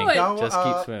swimming. Go, Just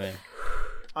keep swimming.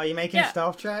 Are you making Yeah.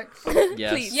 stealth checks?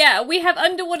 Yes. Please. Yeah, we have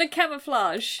underwater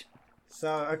camouflage. So,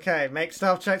 okay, make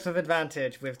stealth checks with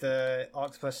advantage with the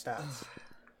octopus stats.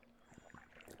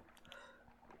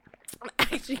 I'm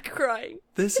actually crying.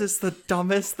 This is the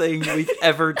dumbest thing we've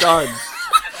ever done.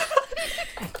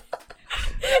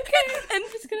 And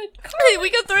Just gonna. we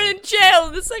got thrown in jail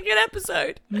in the second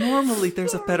episode. Normally,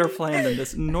 there's a better plan than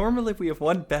this. Normally, we have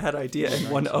one bad idea and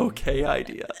one okay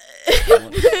idea.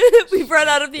 We've run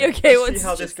out of the okay Let's ones. see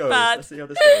how It's this just goes. bad. Let's see how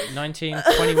this goes.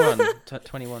 1921.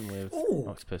 21 with Ooh.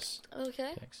 octopus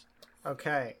Okay. checks.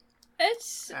 Okay,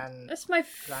 It's and it's my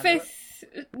Xander? fifth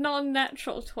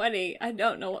non-natural 20. I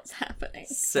don't know what's happening.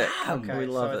 Sick. Okay, We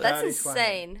love so it. That's 30, 20.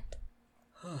 insane.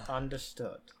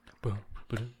 Understood.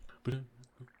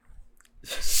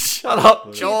 Shut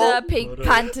up, The Joel. Pink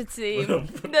Panther team.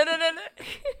 No.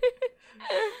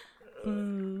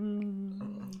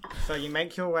 So you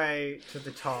make your way to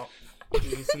the top.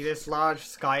 You see this large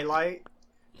skylight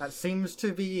that seems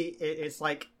to be. It's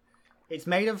like it's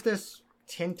made of this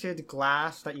tinted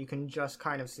glass that you can just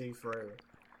kind of see through,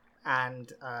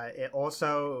 and it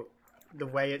also the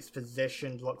way it's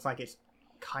positioned looks like it's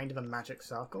kind of a magic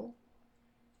circle.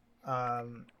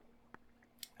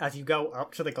 As you go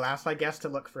up to the glass, I guess, to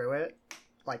look through it,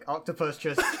 like octopus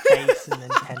just face and then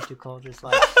tentacle just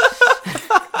like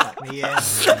let me in.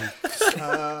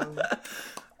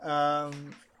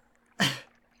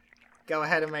 Go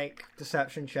ahead and make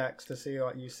deception checks to see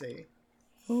what you see.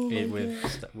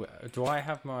 Do I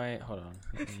have my... Hold on.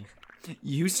 Let me-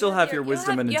 You still have your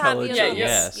wisdom and you have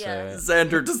intelligence. your- Yeah, so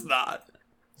Xander does not.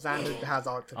 Xander has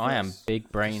octopus. I am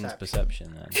big brains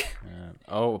perception then.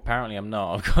 Oh, apparently I'm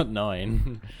not. I've got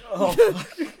 9.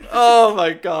 Oh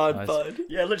my god, Nice. bud.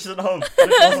 Yeah, Lich isn't home.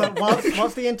 Also,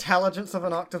 what's the intelligence of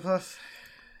an octopus?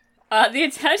 The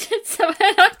intelligence of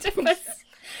an octopus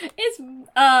is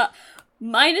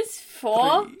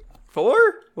 -4. 4?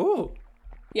 Ooh.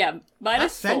 Yeah, That's -4.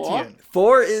 sentient.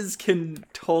 4 can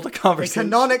hold a It's conversation.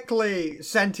 canonically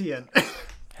sentient.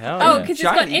 Hell Oh, yeah. because it's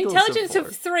got Giant eagles have intelligence four.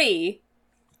 of 3,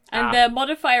 and the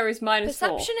modifier is -4.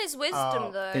 Perception is wisdom,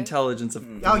 Oh. though. Intelligence of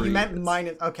Oh, 3. you meant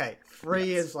minus. Okay,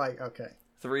 3 is like okay.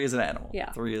 3 is an animal.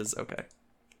 Yeah. 3 is okay.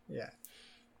 Yeah,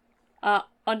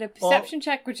 On the perception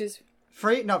check, which is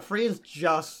 3. No, 3 is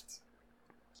just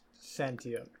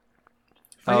sentient.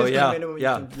 Three Oh is the yeah, minimum you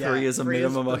yeah. can- 3 is a 3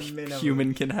 minimum the a minimum.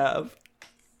 human can have.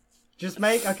 Just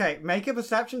make a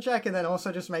perception check and then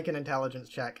also just make an intelligence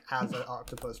check as an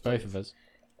octopus. Both please. of us.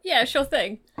 yeah, sure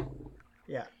thing.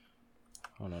 Yeah.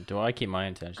 Hold on. Do I keep my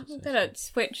intelligence? They don't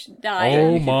switch die.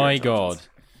 Oh keep my your god.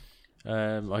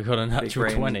 intelligence. I got a natural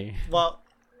brain. 20. Well,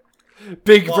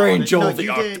 Big well, brain no, Joel the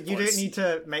you octopus. didn't need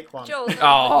to make one. Joel,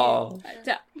 Oh.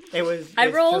 It was. I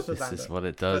it's rolled- just a This is random. what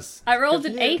it does. I rolled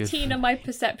an Good for you. 18 on my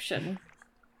perception.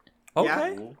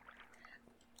 Okay.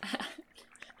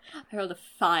 I rolled a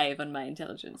 5 on my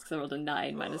intelligence because I rolled a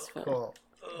 9 -4. Cool.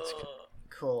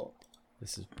 Cool.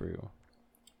 This is brutal.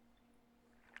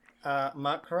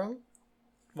 Macron,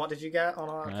 what did you get on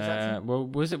our perception? Well,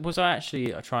 was I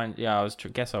actually trying? Yeah, I was.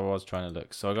 Guess I was trying to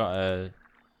look. So I got a.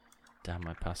 Damn,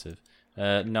 my passive.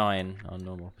 9 on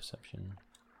normal perception.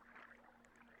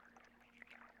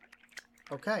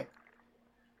 Okay.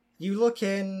 You look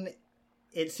in.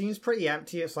 It seems pretty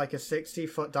empty. It's like a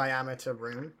 60-foot diameter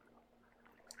room.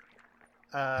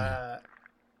 There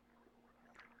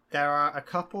are a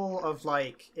couple of,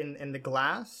 like, in the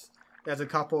glass, there's a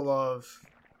couple of,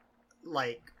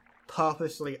 like,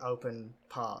 purposely open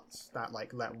parts that,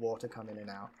 like, let water come in and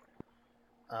out.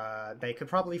 They could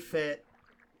probably fit,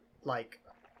 like,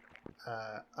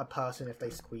 a person if they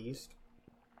squeezed.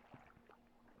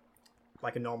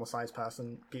 Like a normal-sized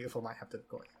person. Beautiful might have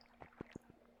difficulty.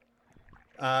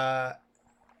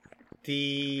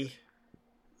 The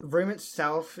room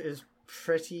itself is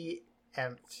pretty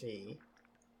empty.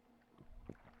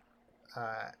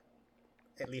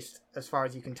 at least as far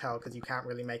as you can tell, because you can't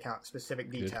really make out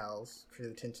specific details through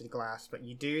the tinted glass. But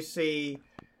you do see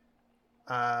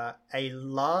a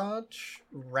large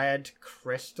red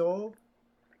crystal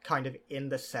kind of in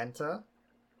the center.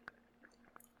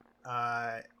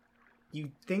 You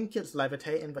think it's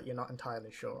levitating, but you're not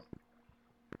entirely sure.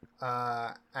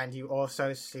 And you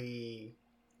also see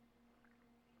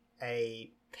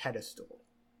a pedestal.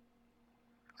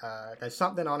 There's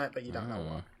something on it, but you don't know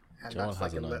what. And Joel that's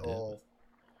like has a an idea. little...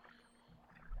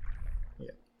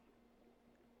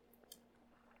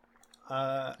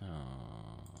 Yeah.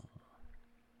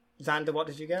 Xander, what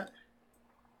did you get?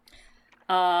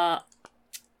 I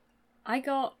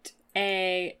got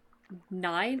a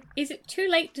 9. Is it too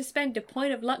late to spend a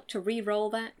point of luck to re-roll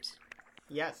that?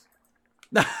 Yes.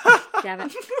 Damn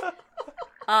it.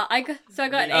 I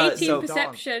got an 18 so-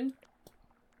 perception.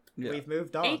 Yeah. We've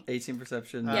moved on. 18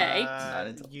 perception. Yeah,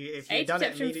 eight. If Eight you've done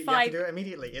it perception, immediately, you have to 5. do it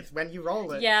immediately. It's when you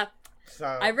roll it. Yeah. So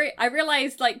I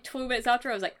realized like 2 minutes after,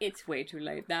 I was like, it's way too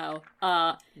late now.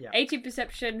 Yeah. 18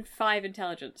 perception, 5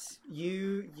 intelligence.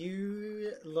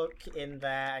 you look in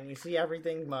there and you see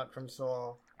everything Markram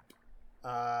saw.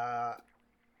 And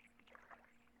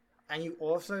you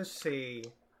also see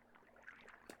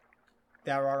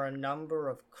there are a number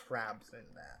of crabs in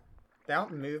there. They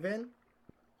aren't moving.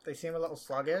 They seem a little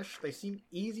sluggish. They seem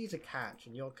easy to catch,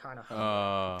 and you're kind of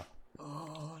hungry.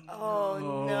 Oh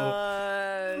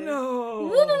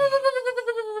no.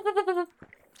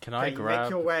 Can I You grab? make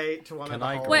your way to one of Can the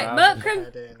I holes. Wait, grab-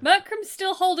 Merkram's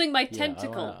still holding my Yeah,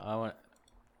 tentacle. I want.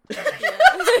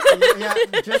 Yeah,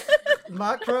 just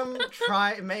Markram,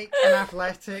 make an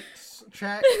athletics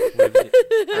check. With the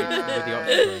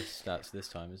octopus stats this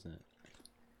time, isn't it?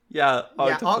 Yeah,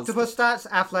 Octopus stats,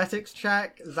 athletics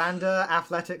check. Xander,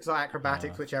 athletics or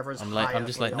acrobatics, whichever is higher. I'm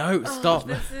just for like, the no, stop.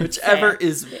 Whichever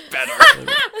is better.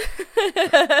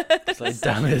 It's like,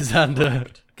 damn it,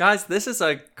 Xander. Guys, this is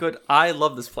a good... I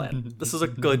love this plan. This is a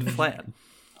good plan.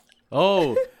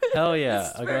 Oh, hell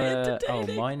yeah. I very got a... Oh,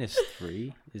 entertaining.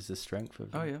 -3 is the strength of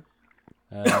it. Oh, yeah.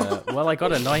 Well, I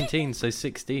got a 19, so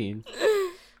 16.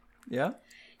 Yeah?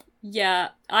 Yeah,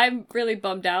 I'm really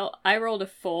bummed out. I rolled a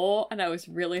 4, and I was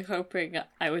really hoping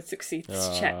I would succeed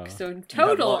this check. So in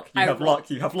total, You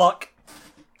have luck.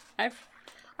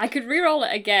 I could re-roll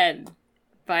it again.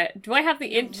 But do I have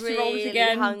the int to roll it Really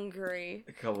again? hungry.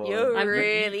 Come on. You're I'm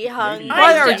really hungry.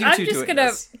 Why are I'm you two just doing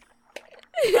gonna- this?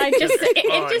 I just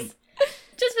it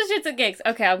just for shits and gigs.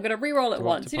 Okay, I'm gonna re-roll it Do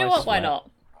once. You know octopi what? Why sweat? not?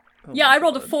 Yeah, I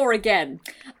rolled a 4 again.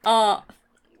 Ugh,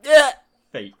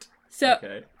 Fate. So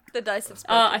Okay. the dice have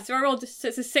spoken. so I rolled. So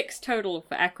it's a 6 total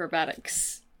for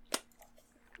acrobatics.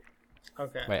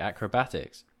 Okay. Wait,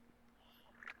 acrobatics?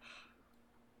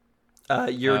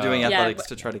 You're doing Yeah, athletics but-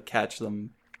 to try to catch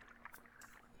them.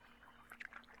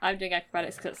 I'm doing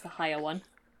acrobatics because it's the higher one.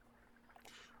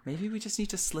 Maybe we just need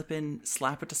to slip in,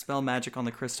 slap it to spell magic on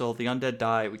the crystal, the undead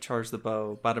die, we charge the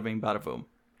bow, bada bing, bada boom.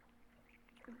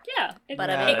 Yeah, it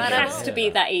Bada bing, bada has boom. to be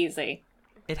that easy.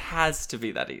 It has to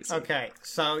be that easy. Okay,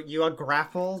 so you are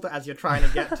grappled as you're trying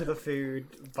to get to the food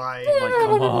by...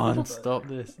 Come on, stop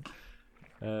this.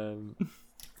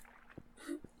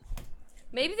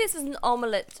 Maybe this is an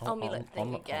omelette thing omelette.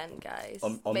 again, guys.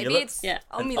 Maybe omelette? it's Yeah.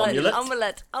 omelette.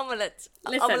 omelette? Omelette.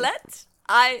 Listen. Omelette?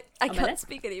 I can't Omelette?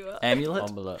 speak anymore. Amulet?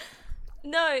 Omelette.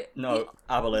 No. No,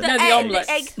 Avalon. The, No, the egg, omelette.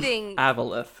 the egg thing.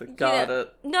 Aboleth. Got Yeah.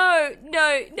 it. No.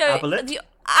 Aboleth? The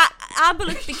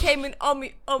aboleth became an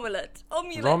omelette. Omelette.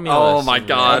 Romulus. Oh my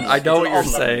god, I know It's what an you're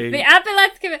omelette. saying. The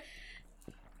aboleth give it.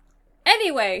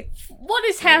 Anyway, what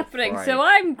is happening? right. So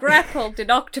I'm grappled in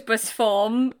octopus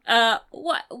form.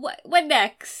 What? When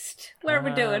next? What are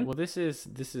we doing? Well, this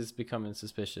is becoming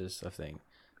suspicious, I think.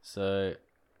 So,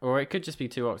 or it could just be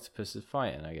 2 octopuses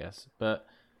fighting, I guess. But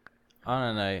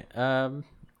I don't know.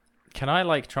 Can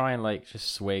I try and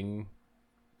just swing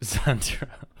Xander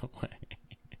out of the way?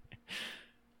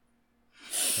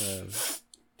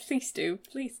 Please do.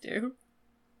 Please do.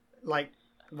 Like,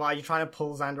 why are you trying to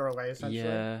pull Xander away, essentially?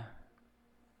 Yeah.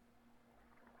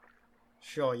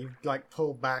 Sure, you,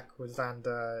 pull back with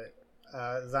Xander.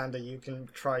 Xander, you can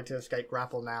try to escape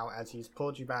grapple now as he's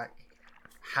pulled you back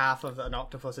half of an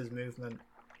octopus's movement.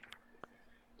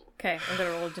 Okay, I'm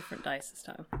gonna roll a different dice this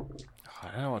time. I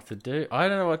don't know what to do.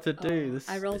 This.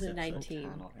 I rolled this a episode-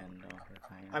 19.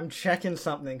 I'm checking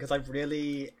something because I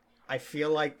feel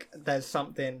like there's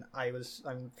something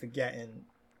I'm forgetting,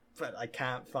 but I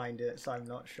can't find it, so I'm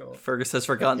not sure. Fergus has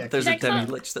forgotten Yeah, that there's a check that.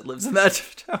 demi-lich that lives in that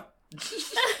town.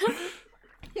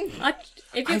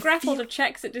 If you're grappled, are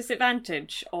checks at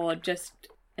disadvantage or just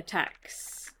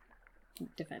attacks?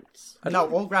 Defense. No,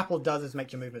 all grapple does is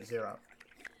make your movement 0.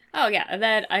 Oh yeah, and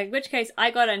then in which case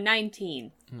I got a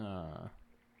 19. No.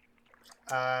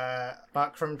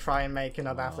 Buckram, try and make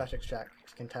another athletics check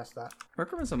to contest that.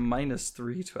 Merkram has a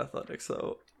 -3 to athletics,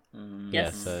 so Yeah,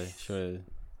 Yes. so sure.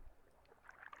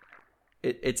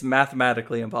 it's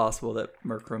mathematically impossible that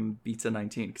Merkram beats a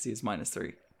 19 because he has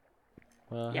 -3.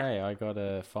 Well, Yeah. hey, I got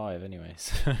a 5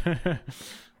 anyways.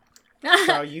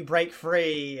 So you break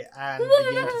free and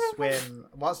begin to swim.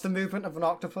 What's the movement of an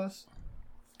octopus?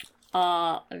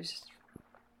 I was just...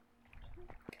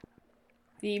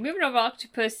 The movement of an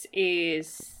octopus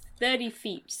is 30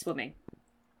 feet swimming.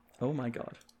 Oh my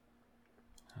god.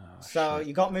 So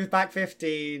you got moved back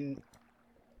 15.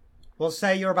 We'll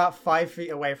say you're about 5 feet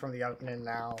away from the opening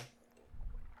now.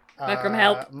 Merkram,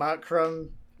 help.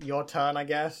 Merkram, your turn, I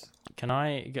guess. Can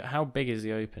I? How big is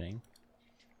the opening?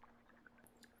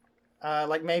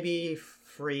 Like maybe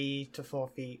 3 to 4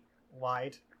 feet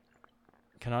wide.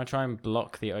 Can I try and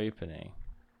block the opening?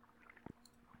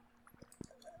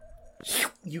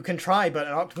 You can try, but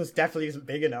an octopus definitely isn't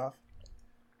big enough.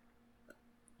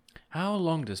 How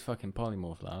long does fucking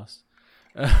polymorph last?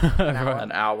 An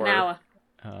hour. An hour.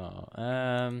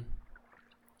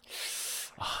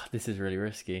 Oh, this is really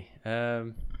risky.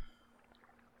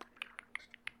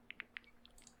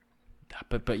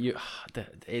 But you,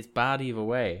 it's bad either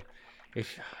way.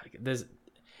 If there's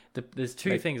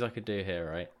two things I could do here,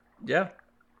 right? Yeah.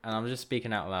 And I'm just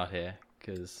speaking out loud here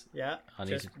because Yeah. I need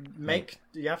just to make.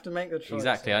 You have to make the choice.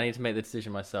 exactly. I need to make the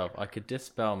decision myself. I could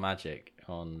dispel magic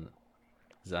on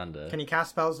Xander. Can you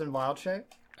cast spells in wild shape?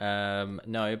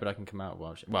 No, but I can come out of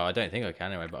wild shape. Well, I don't think I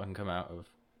can anyway, but I can come out of.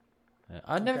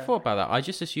 I'd never Okay. thought about that. I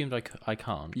just assumed I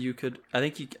can't. You could. I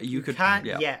think you could. Can't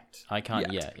yeah. yet. I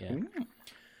can't Yeah. yet. Yeah.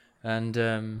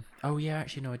 And oh yeah,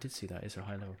 actually no, I did see that. It's a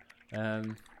high level.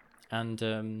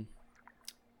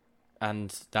 And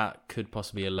that could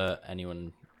possibly alert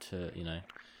anyone to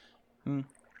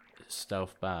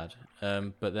stealth bad.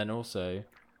 But then also,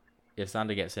 if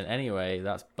Xander gets in anyway,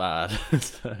 that's bad.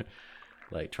 So,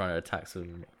 like trying to attack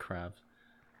some crabs.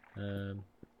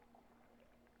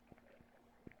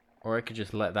 Or I could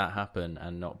just let that happen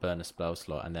and not burn a spell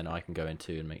slot, and then I can go in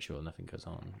too and make sure nothing goes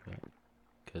on.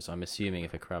 Because I'm assuming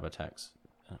if a crab attacks,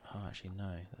 oh, actually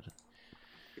no.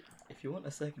 If you want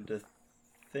a second to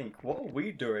think, what are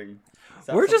we doing? Is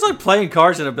that We're just like something- playing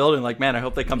cards in a building. Like, man, I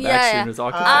hope they come back Yeah, soon yeah. as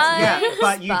octopus. Yeah,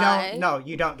 but you Spy. don't. No,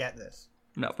 you don't get this.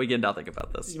 No, we get nothing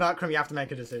about this. Markram, you have to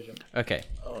make a decision. Okay,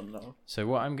 Oh no. so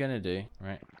what I'm gonna do,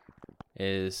 right,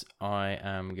 is I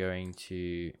am going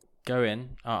to go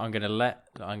in. I'm gonna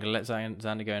let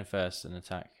Xander go in first and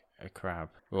attack a crab.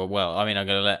 Well, I mean,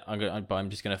 but I'm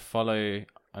just gonna follow.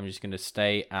 I'm just gonna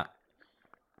stay at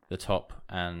the top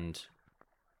and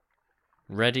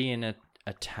ready in an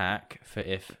attack for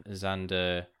if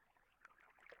Xander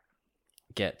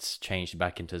gets changed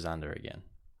back into Xander again.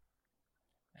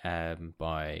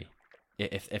 By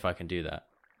if I can do that,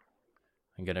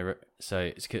 I'm gonna so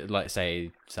it's like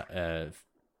say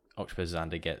Octopus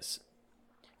Xander gets,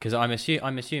 because I'm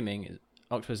assuming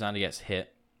Octopus Xander gets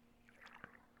hit,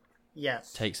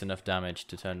 Yes. takes enough damage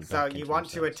to turn. So back you into want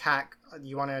to himself. attack?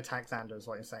 You want to attack Xander? Is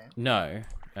what you're saying? No.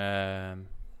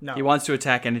 No. He wants to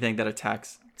attack anything that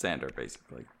attacks Xander,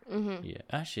 basically. Yeah.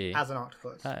 Actually, as an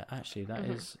octopus. that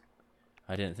is.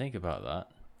 I didn't think about that.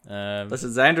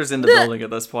 Listen, Xander's in the building at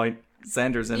this point.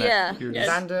 Xander's in Yeah. it. You're Yes.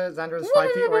 just- Xander is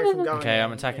 5 feet away from going. Okay,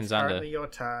 I'm in. attacking It's Xander. Currently your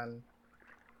turn.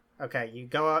 Okay, you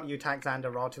go up, you attack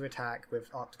Xander, roll to attack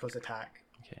with octopus attack.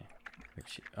 Okay.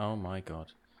 Oh my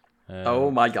god.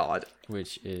 Oh my god.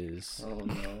 Which is Oh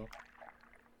no.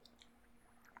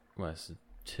 well, it's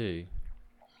 2.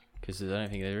 Because I don't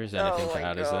think there is anything to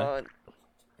add, is there?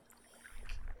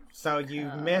 So you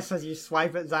miss as you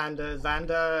swipe at Xander.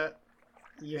 Xander,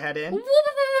 you head in.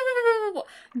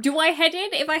 Do I head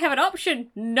in if I have an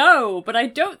option? No, but I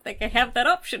don't think I have that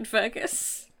option,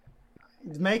 Fergus.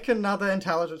 Make another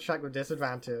intelligence check with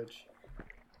disadvantage.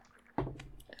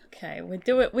 Okay, we're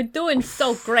doing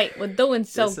so great. We're doing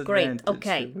so great. Disadvantage.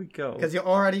 Okay. Here we go. Because you're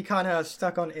already kind of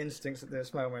stuck on instincts at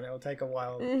this moment. It'll take a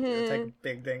while. It'll take a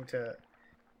big thing to.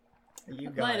 You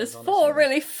guys, -4 honestly.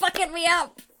 really fucking me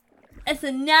up. It's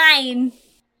a 9.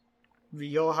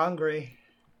 You're hungry.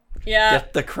 Yeah.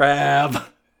 Get the crab.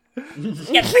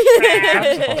 Get the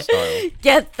crab. Hostile.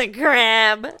 Get the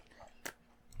crab.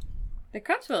 The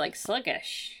crabs were like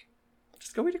sluggish.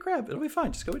 Just go eat a crab. It'll be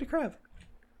fine. Just go eat a crab.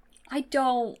 I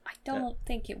don't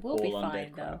think it will be All fine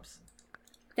undead though. crabs.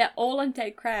 They're all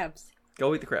undead crabs.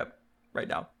 Go eat the crab. Right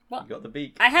now. What? You got the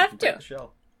beak. I have You can break to. the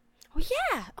shell. Oh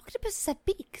yeah, octopuses have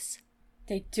beaks.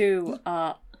 They do.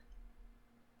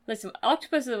 Listen,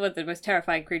 octopuses are one of the most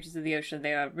terrifying creatures of the ocean.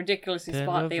 They are ridiculously They're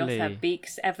smart. They also lovely. have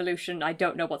beaks. Evolution. I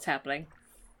don't know what's happening.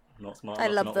 Not smart. I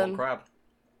enough love to not them. want crab.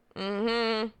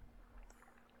 Mm-hmm.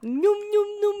 Num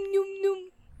num num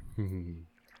num num.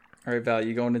 All right, Val,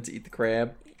 you going in to eat the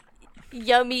crab?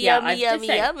 Yummy, Yeah, yummy, I'm just yummy,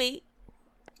 saying. yummy.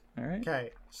 All right. Okay,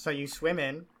 so you swim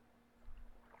in.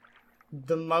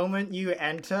 The moment you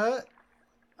enter,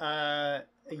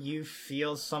 you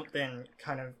feel something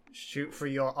kind of shoot through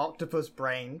your octopus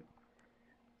brain.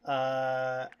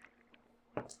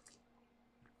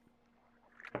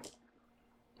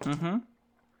 Mm-hmm.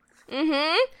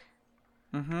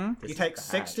 Mm-hmm. Mm-hmm. You take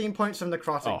 16 points of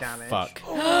necrotic Oh, damage. fuck.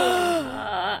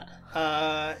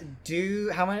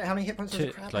 How many hit points does the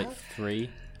Two, crab like have? 3?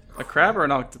 A crab or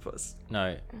an octopus?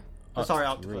 No. Oh, sorry,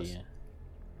 up to octopus. 3, yeah.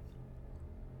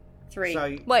 3.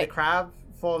 So Wait. the crab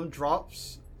form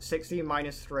drops. 16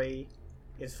 minus 3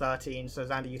 is 13. So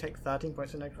Xander, you take 13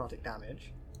 points of necrotic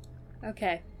damage.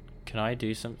 Okay. Can I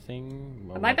do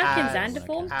something? Am I back in As- Xander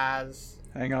form? As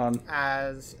Hang on.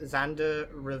 Xander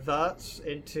reverts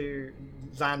into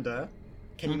Xander,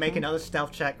 can you make another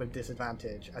stealth check with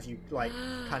disadvantage as you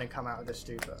kind of come out of the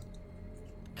stupor?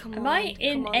 Come Am on, I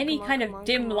in come on, any come on, kind come of on,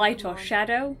 dim come on, light come or on.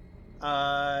 shadow?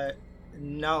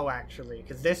 No, actually,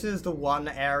 because this is the one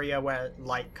area where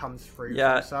light comes through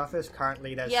Yeah. from the surface.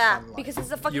 Currently, there's Yeah, sunlight. because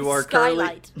it's a fucking You are currently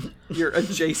skylight. you're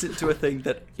adjacent to a thing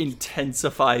that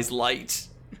intensifies light.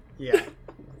 Yeah.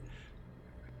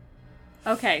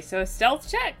 Okay, so a stealth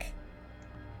check.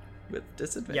 With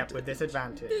disadvantage. Yep, with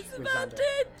disadvantage. With Xander.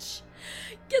 Disadvantage.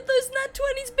 Get those nat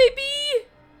 20s, baby.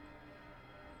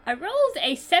 I rolled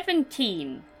a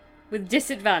 17 with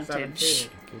disadvantage. 17.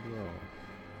 Good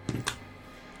roll.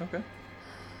 Okay.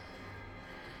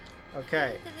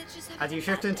 Okay. As you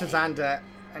shift into Xander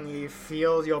and you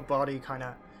feel your body kind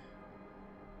of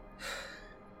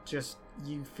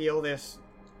you feel this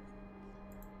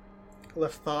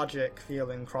lethargic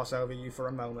feeling cross over you for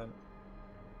a moment.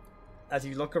 As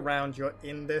you look around, you're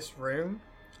in this room.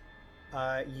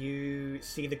 You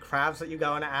see the crabs that you're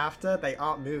going after. They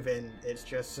aren't moving. It's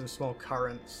just some small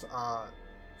currents are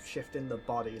shifting the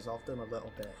bodies of them a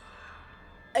little bit.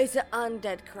 It's the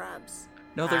undead crabs.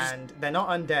 No, there's And they're not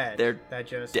undead. They're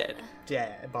just dead.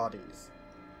 dead bodies.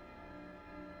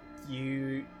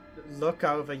 You look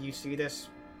over, you see this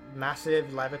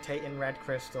massive levitating red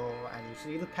crystal, and you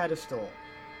see the pedestal,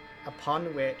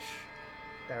 upon which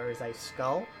there is a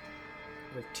skull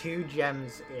with 2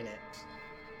 gems in it.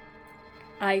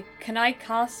 Can I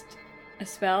cast a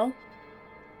spell?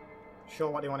 Sure,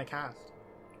 what do you want to cast?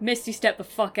 Misty step the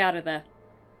fuck out of there.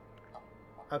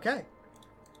 Okay.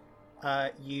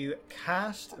 You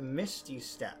cast Misty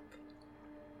Step,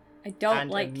 I don't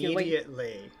and like your way.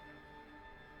 immediately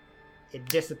it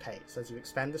dissipates as you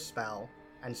expend the spell,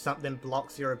 and something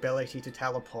blocks your ability to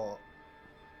teleport,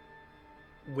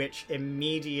 which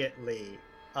immediately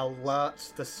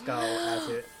alerts the skull as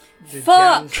the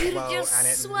Fuck! gems Could've flow just and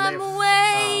it swam lifts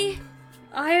away.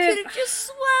 up. Could have just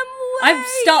swam away.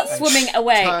 I start And swimming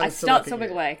away. I turns to start look at swimming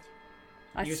you. away.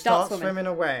 I You start start swimming. swimming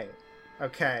away.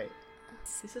 Okay.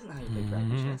 This isn't how you play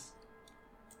Dragon Chess.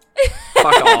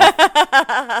 fuck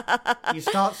off. You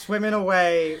start swimming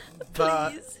away,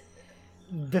 but Please.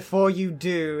 before you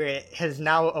do, it has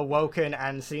now awoken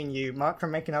and seen you. Mark,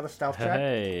 from making another stealth check.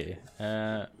 Hey.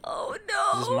 Oh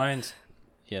This is no. mine.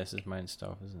 Yes, it's mine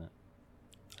stealth, isn't it?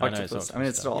 Oh, no, Octopus. it's I mean,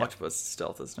 it's still stealth. octopus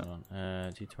stealth, isn't it? Hold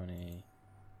on. D20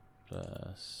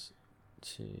 plus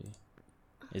 2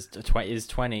 is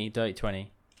 20. Dirty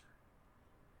 20.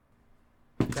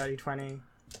 Dirty 20.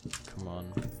 Come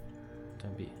on.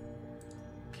 Don't be.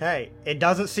 Okay, it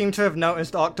doesn't seem to have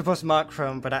noticed Octopus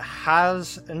Markram, but it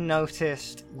has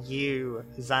noticed you,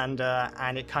 Xander,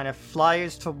 and it kind of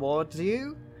flies towards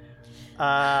you.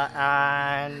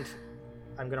 And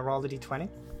I'm gonna roll the d20.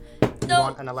 You No.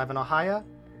 want an 11 or higher?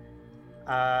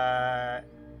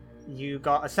 You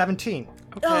got a 17.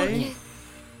 Okay.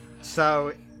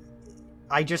 So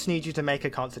I just need you to make a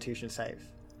Constitution save.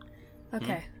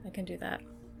 Okay, I can do that.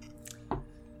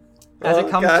 As it Oh,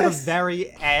 comes to the guys. very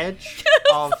edge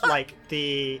of like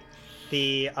the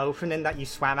opening that you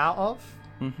swam out of,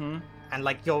 Mm-hmm.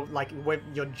 and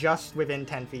you're just within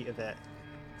 10 feet of it.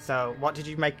 So what did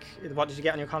you make? What did you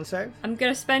get on your con save? I'm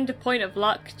gonna spend a point of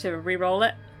luck to re-roll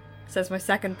it. So that's my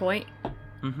second point.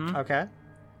 Mm-hmm. Okay.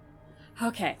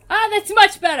 Okay. Ah, that's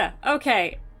much better.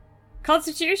 Okay.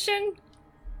 Constitution.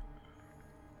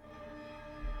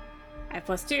 I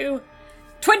plus 2.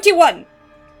 21!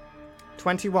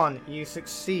 21. You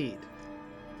succeed.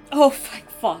 Oh,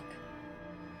 fuck.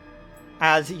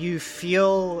 as you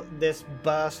feel this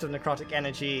burst of necrotic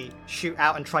energy shoot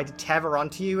out and try to tether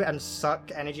onto you and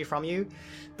suck energy from you,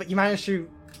 but you manage to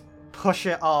push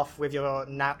it off with your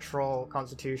natural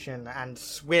constitution and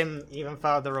swim even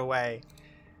further away.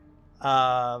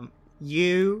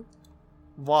 You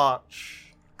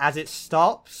watch as it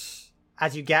stops,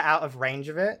 as you get out of range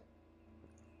of it,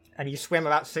 and you swim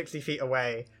about 60 feet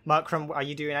away. Markram, are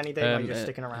you doing anything, or are you just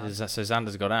sticking around? So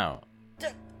Xander's got out.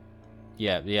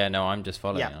 Yeah, no, I'm just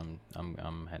following. Yeah.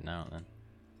 I'm heading out then.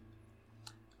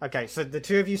 Okay, so the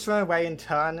two of you swim away in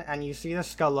turn, and you see the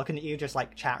skull looking at you, just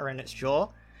like chattering its jaw.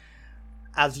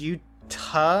 As you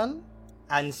turn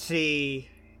and see,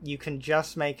 you can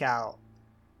just make out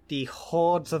the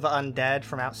hordes of undead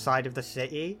from outside of the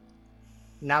city,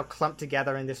 now clumped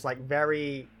together in this like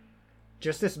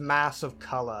just this mass of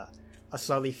color, are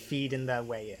slowly feeding their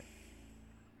way in.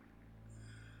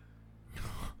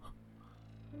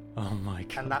 Oh my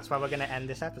god. And that's where we're going to end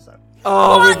this episode.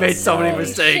 Oh, we've made so many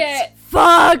mistakes. Shit.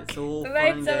 Fuck! It's all fun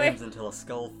Right, and sorry. games until a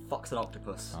skull fucks an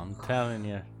octopus. I'm telling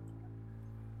you.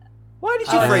 Why did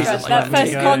you Oh, phrase God, it like that that?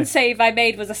 first con save I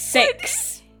made was a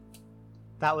 6.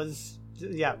 That was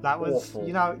Awful. that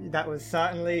was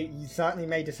you certainly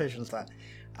made decisions there.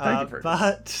 Thank you very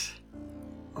much.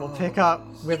 But we'll pick up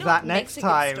with that next Makes a good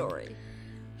time. story.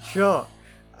 Sure.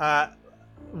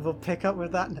 We'll pick up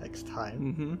with that next time.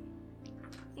 Mm-hmm.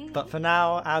 But for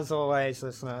now, as always,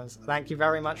 listeners, thank you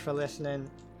very much for listening,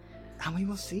 and we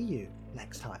will see you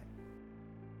next time.